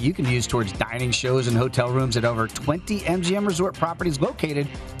points that you can use towards dining, shows, and hotel rooms at over 20 MGM resort properties located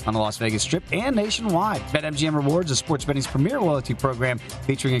on the Las Vegas Strip and nationwide. BetMGM Rewards is sports betting's premier loyalty program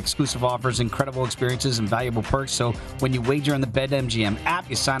featuring exclusive offers, incredible experiences, and valuable perks. So when you wager on the BetMGM app,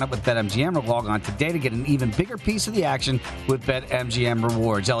 you sign up with BetMGM or log on today to get an even bigger piece of the action with BetMGM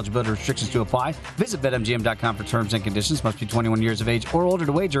Rewards. Eligibility restrictions to apply. Visit BetMGM.com for terms and conditions. Must be 21 years of age or older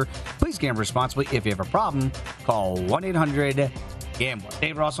to wager. Please gamble responsibly. If you have a problem, call 1-800-GAMBLER.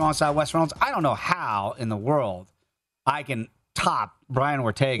 David Ross alongside Wes Reynolds. I don't know how in the world I can top Brian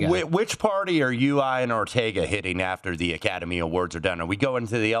Ortega. Which party are you, I, and Ortega hitting after the Academy Awards are done? Are we going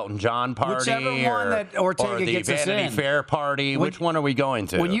to the Elton John party? Whichever one that Ortega or the gets us Vanity in. Fair party? Which one are we going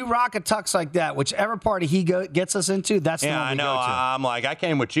to? When you rock a tux like that, whichever party he gets us into, that's the one we I know. go to. I'm like, I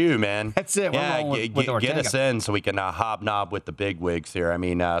came with you, man. That's it. We're rolling with Ortega. Get us in so we can hobnob with the big wigs here. I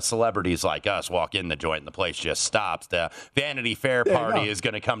mean, celebrities like us walk in the joint and the place just stops. The Vanity Fair party is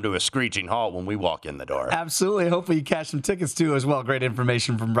going to come to a screeching halt when we walk in the door. Absolutely. Hopefully you cash some tickets too as well. Great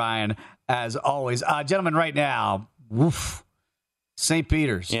information from Brian, as always. Gentlemen, right now, St.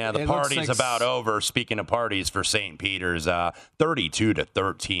 Peter's. Yeah, the party's about over. Speaking of parties for St. Peter's, 32-13,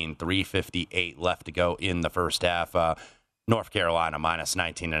 3:58 left to go in the first half. North Carolina minus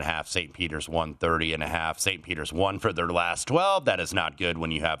 19.5. St. Peter's 130.5. St. Peter's won for their last 12. That is not good when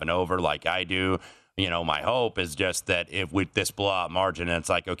you have an over like I do. You know, my hope is just that if with this blowout margin, it's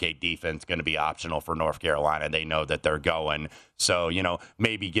like, okay, defense going to be optional for North Carolina. They know that they're going. So, you know,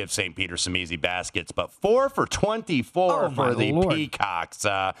 maybe give St. Peter some easy baskets. But 4 for 24 for the Peacocks.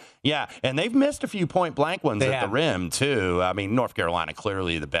 Yeah, and they've missed a few point-blank ones at the rim, too. I mean, North Carolina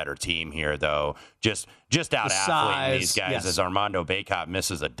clearly the better team here, though. Just out-athleting these guys as Armando Bacot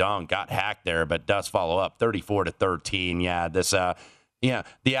misses a dunk. Got hacked there, but does follow up 34-13. Yeah, this Yeah,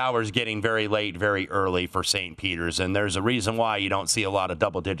 the hour's getting very late, very early for St. Peter's, and there's a reason why you don't see a lot of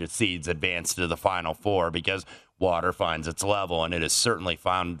double-digit seeds advance to the Final Four, because water finds its level, and it is certainly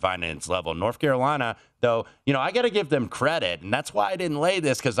finding its level. North Carolina, though, you know, I got to give them credit, and that's why I didn't lay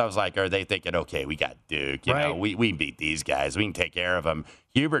this, because I was like, are they thinking, okay, we got Duke, you know, we beat these guys, we can take care of them.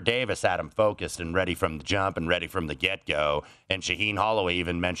 Hubert Davis had him focused and ready from the jump and ready from the get-go, and Shaheen Holloway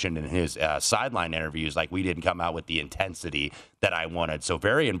even mentioned in his sideline interviews, like, we didn't come out with the intensity that I wanted. So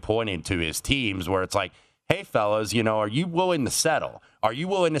very important to his teams, where it's like, hey, fellas, you know, are you willing to settle? Are you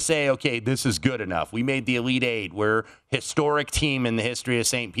willing to say, okay, this is good enough? We made the Elite Eight. We're a historic team in the history of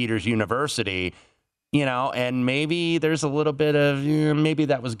St. Peter's University, you know, and maybe there's a little bit of, maybe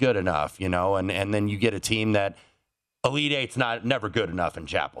that was good enough, you know, and then you get a team that Elite Eight's never good enough in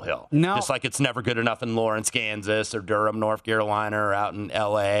Chapel Hill. No. Just like it's never good enough in Lawrence, Kansas, or Durham, North Carolina, or out in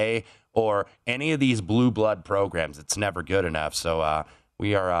L.A., or any of these blue blood programs. It's never good enough. So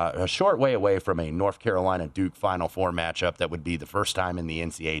we are a short way away from a North Carolina-Duke Final Four matchup that would be the first time in the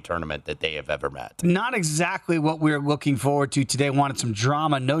NCAA tournament that they have ever met. Not exactly what we're looking forward to today. Wanted some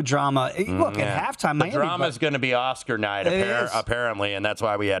drama, no drama. Look, at halftime, the drama is going to be Oscar night, apparently, and that's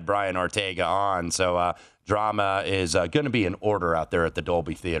why we had Brian Ortega on. So drama is going to be in order out there at the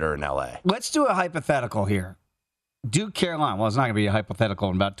Dolby Theater in L.A. Let's do a hypothetical here. Duke, Carolina. Well, it's not going to be a hypothetical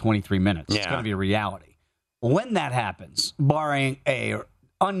in about 23 minutes. It's going to be a reality. When that happens, barring a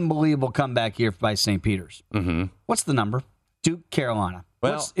unbelievable comeback here by St. Peter's, what's the number? Duke, Carolina.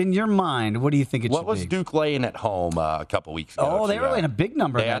 Well, in your mind, what do you think it should be? What was Duke laying at home a couple weeks ago? Oh, they were laying a big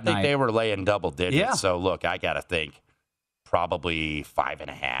number that night. I think they were laying double digits. Yeah. So, look, I got to think probably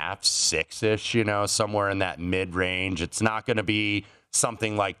 5.5, 6-ish, you know, somewhere in that mid-range. It's not going to be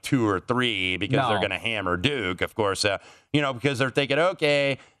something like 2 or 3 because they're going to hammer Duke, of course, you know, because they're thinking,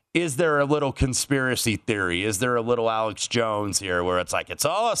 okay, is there a little conspiracy theory? Is there a little Alex Jones here where it's like, it's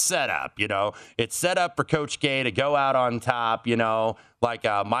all a setup, you know? It's set up for Coach K to go out on top, you know, like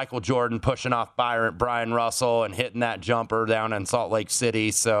Michael Jordan pushing off Brian Russell and hitting that jumper down in Salt Lake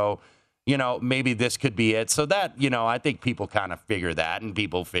City. So, you know, maybe this could be it. So that, you know, I think people kind of figure that, and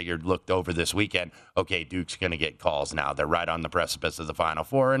people looked over this weekend, okay, Duke's going to get calls now. They're right on the precipice of the Final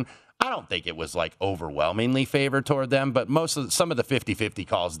Four, and I don't think it was like overwhelmingly favored toward them, but some of the 50-50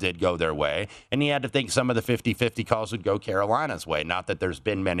 calls did go their way, and you had to think some of the 50-50 calls would go Carolina's way. Not that there's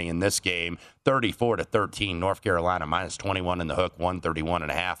been many in this game. 34-13, North Carolina minus 21 in the hook,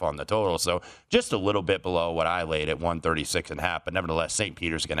 131.5 on the total. So just a little bit below what I laid at 136.5. But nevertheless, St.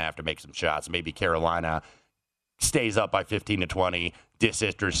 Peter's going to have to make some shots. Maybe Carolina stays up by 15-20,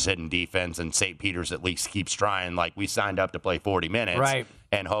 disinterested in defense, and St. Peter's at least keeps trying. Like, we signed up to play 40 minutes. Right.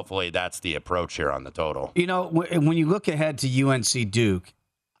 And hopefully that's the approach here on the total. You know, when you look ahead to UNC Duke,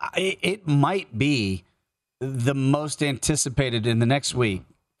 it might be the most anticipated in the next week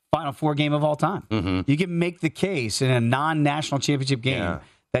Final Four game of all time. Mm-hmm. You can make the case in a non-national championship game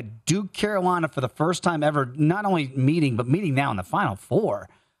that Duke Carolina, for the first time ever, not only meeting, but meeting now in the Final Four.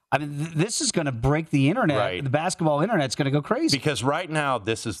 I mean, this is going to break the internet. Right. The basketball internet's going to go crazy. Because right now,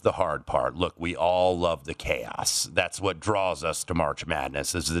 this is the hard part. Look, we all love the chaos. That's what draws us to March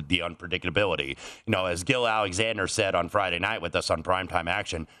Madness, is the unpredictability. You know, as Gil Alexander said on Friday night with us on Primetime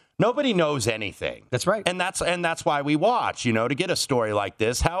Action, nobody knows anything. That's right. And that's why we watch, you know, to get a story like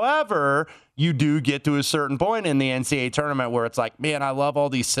this. However, you do get to a certain point in the NCAA tournament where it's like, man, I love all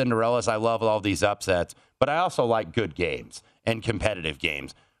these Cinderellas. I love all these upsets. But I also like good games and competitive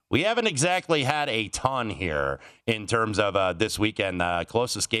games. We haven't exactly had a ton here in terms of this weekend. The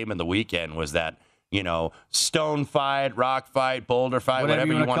closest game of the weekend was that, you know, stone fight, rock fight, boulder fight,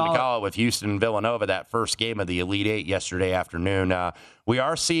 whatever you wanted to call it, with Houston and Villanova, that first game of the Elite Eight yesterday afternoon. We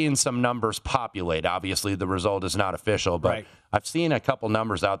are seeing some numbers populate. Obviously, the result is not official, but I've seen a couple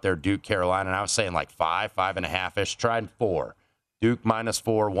numbers out there, Duke, Carolina, and I was saying like 5.5-ish, tried 4. Duke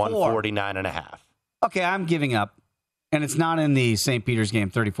 -4, 149.5. Okay, I'm giving up. And it's not in the St. Peter's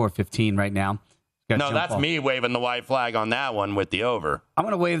game, 34-15 right now. No, that's me waving the white flag on that one with the over. I'm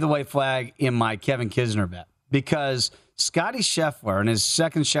going to wave the white flag in my Kevin Kisner bet because Scotty Scheffler, in his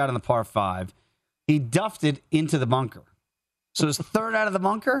second shot on the par 5, he duffed it into the bunker. So his third out of the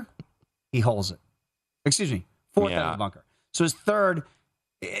bunker, he holes it. Excuse me, fourth out of the bunker. So his third,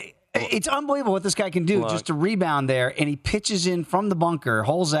 it's unbelievable what this guy can do just to rebound there, and he pitches in from the bunker,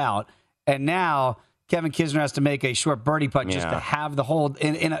 holes out, and now Kevin Kisner has to make a short birdie putt just to have the hold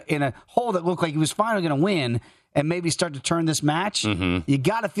in a hole that looked like he was finally going to win and maybe start to turn this match. Mm-hmm. You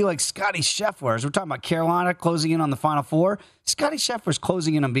got to feel like Scotty Scheffler, as we're talking about Carolina closing in on the Final Four, Scotty Scheffler's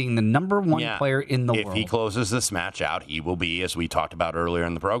closing in on being the number one player in the world. If he closes this match out, he will be, as we talked about earlier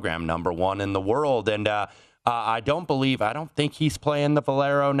in the program, number one in the world. And I don't think he's playing the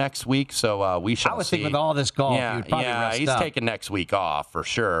Valero next week, so we shall see. I would think with all this golf, he would probably rest he's up. taking next week off for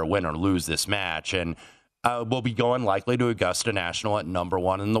sure, win or lose this match. And we'll be going likely to Augusta National at number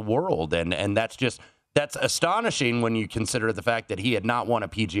one in the world. And that's astonishing when you consider the fact that he had not won a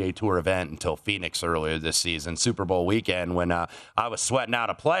PGA Tour event until Phoenix earlier this season, Super Bowl weekend, when I was sweating out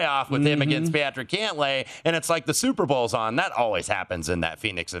a playoff with him against Patrick Cantlay, and it's like the Super Bowl's on. That always happens in that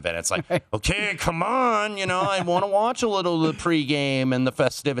Phoenix event. It's like, okay, come on, I want to watch a little of the pregame and the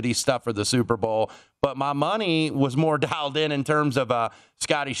festivity stuff for the Super Bowl, but my money was more dialed in terms of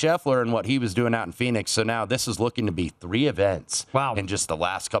Scotty Scheffler and what he was doing out in Phoenix. So now this is looking to be 3 events in just the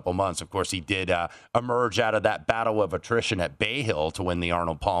last couple months. Of course, he did emerge out of that battle of attrition at Bay Hill to win the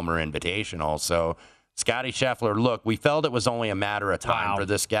Arnold Palmer Invitational. So Scotty Scheffler, look, we felt it was only a matter of time for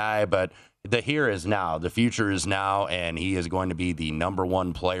this guy, but the here is now. The future is now, and he is going to be the number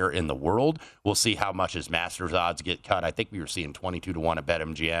one player in the world. We'll see how much his Masters odds get cut. I think we were seeing 22-1 at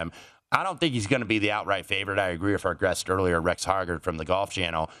BetMGM. I don't think he's going to be the outright favorite. I agree with our guest earlier, Rex Hargard from the Golf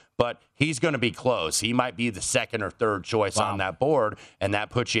Channel, but he's going to be close. He might be the second or third choice on that board, and that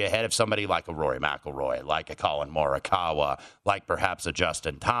puts you ahead of somebody like a Rory McIlroy, like a Colin Morikawa, like perhaps a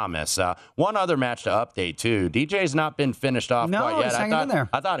Justin Thomas. One other match to update, too. DJ's not been finished off quite yet.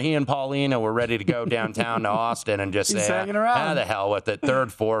 I thought he and Paulina were ready to go downtown to Austin and just say, the hell with it.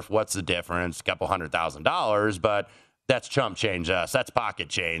 Third, fourth, what's the difference? A couple $100,000, but that's chump change us. That's pocket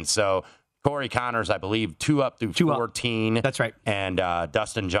change. So Corey Connors, I believe, 2 up through 14. That's right. And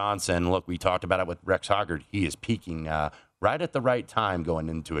Dustin Johnson, look, we talked about it with Rex Hoggard. He is peaking right at the right time going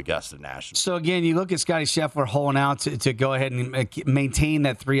into Augusta National. So, again, you look at Scotty Scheffler holing out to go ahead and maintain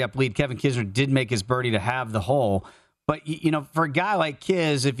that 3-up lead. Kevin Kisner did make his birdie to have the hole. But, for a guy like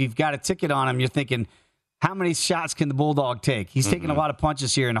Kiz, if you've got a ticket on him, you're thinking, how many shots can the Bulldog take? He's taking a lot of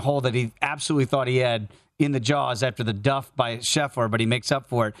punches here in a hole that he absolutely thought he had in the jaws after the duff by Scheffler, but he makes up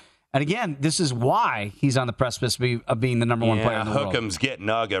for it. And again, this is why he's on the precipice of being the number one player in the world. Hook'em's getting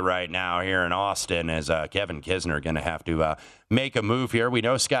ugga right now here in Austin as Kevin Kisner going to have to make a move here. We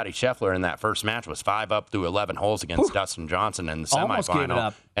know Scotty Scheffler in that first match was 5 up through 11 holes against Dustin Johnson in the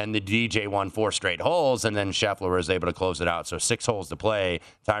semifinal. And the DJ won 4 straight holes, and then Scheffler was able to close it out. So 6 holes to play.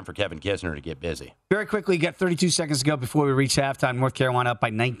 Time for Kevin Kisner to get busy. Very quickly, got 32 seconds to go before we reach halftime. North Carolina up by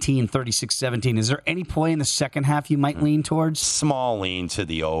 19, 36-17. Is there any play in the second half you might lean towards? Small lean to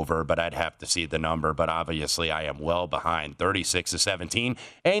the over, but I'd have to see the number. But obviously, I am well behind 36-17.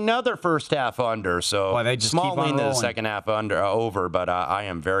 Another first half under. So Boy, they just small keep on lean to the rolling. second half under over, but I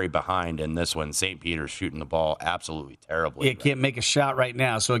am very behind in this one. St. Peter's shooting the ball absolutely terribly. Yeah, can't make a shot right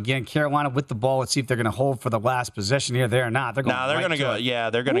now. So again, Carolina with the ball. Let's see if they're going to hold for the last possession here. They're not. They're going. No, they're going to go. Yeah,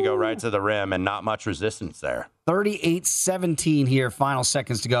 they're going to go right to the rim, and not much resistance there. 38-17 here. Final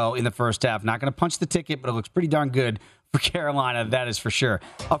seconds to go in the first half. Not going to punch the ticket, but it looks pretty darn good for Carolina, that is for sure.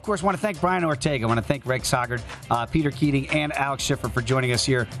 Of course, I want to thank Brian Ortega. I want to thank Greg Soggard, Peter Keating, and Alex Schiffer for joining us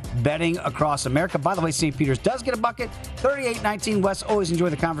here, betting across America. By the way, St. Peter's does get a bucket. 38-19 West. Always enjoy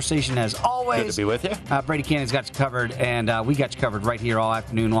the conversation as always. Good to be with you. Brady Cannon's got you covered, and we got you covered right here all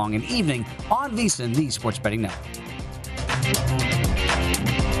afternoon long and evening on VSiN, the Sports Betting Network.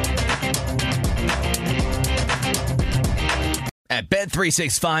 At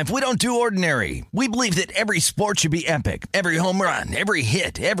Bet365, we don't do ordinary. We believe that every sport should be epic. Every home run, every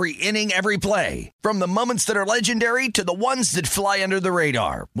hit, every inning, every play. From the moments that are legendary to the ones that fly under the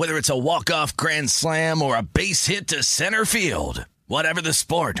radar. Whether it's a walk-off grand slam or a base hit to center field. Whatever the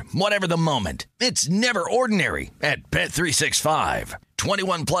sport, whatever the moment. It's never ordinary at Bet365.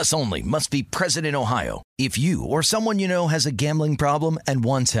 21 plus only. Must be present in Ohio. If you or someone you know has a gambling problem and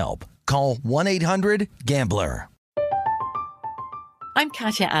wants help, call 1-800-GAMBLER. I'm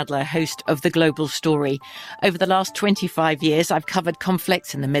Katya Adler, host of The Global Story. Over the last 25 years, I've covered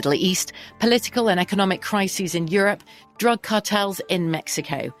conflicts in the Middle East, political and economic crises in Europe, drug cartels in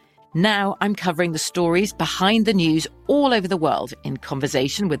Mexico. Now I'm covering the stories behind the news all over the world in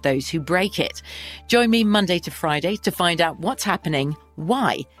conversation with those who break it. Join me Monday to Friday to find out what's happening,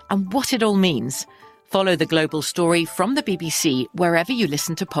 why, and what it all means. Follow The Global Story from the BBC wherever you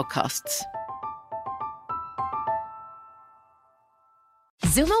listen to podcasts.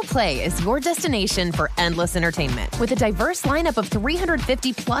 Xumo Play is your destination for endless entertainment. With a diverse lineup of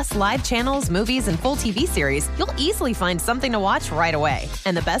 350 plus live channels, movies, and full TV series, you'll easily find something to watch right away.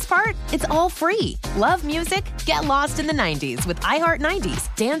 And the best part? It's all free. Love music? Get lost in the 90s with iHeart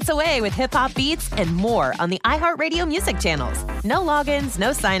 90s, dance away with hip-hop beats, and more on the iHeartRadio music channels. No logins, no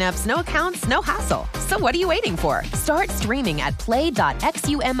signups, no accounts, no hassle. So what are you waiting for? Start streaming at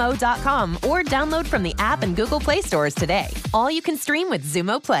play.xumo.com or download from the app and Google Play stores today. All you can stream with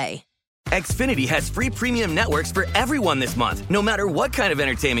Xumo Play. Xfinity has free premium networks for everyone this month, no matter what kind of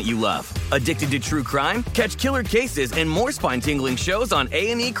entertainment you love. Addicted to true crime? Catch killer cases and more spine-tingling shows on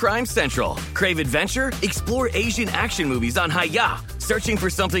A&E Crime Central. Crave adventure? Explore Asian action movies on Hi-YAH. Searching for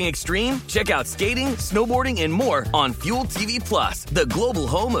something extreme? Check out skating, snowboarding, and more on Fuel TV Plus, the global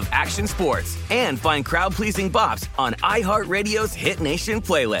home of action sports. And find crowd-pleasing bops on iHeartRadio's Hit Nation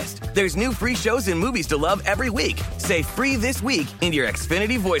playlist. There's new free shows and movies to love every week. Say free this week in your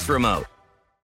Xfinity voice remote.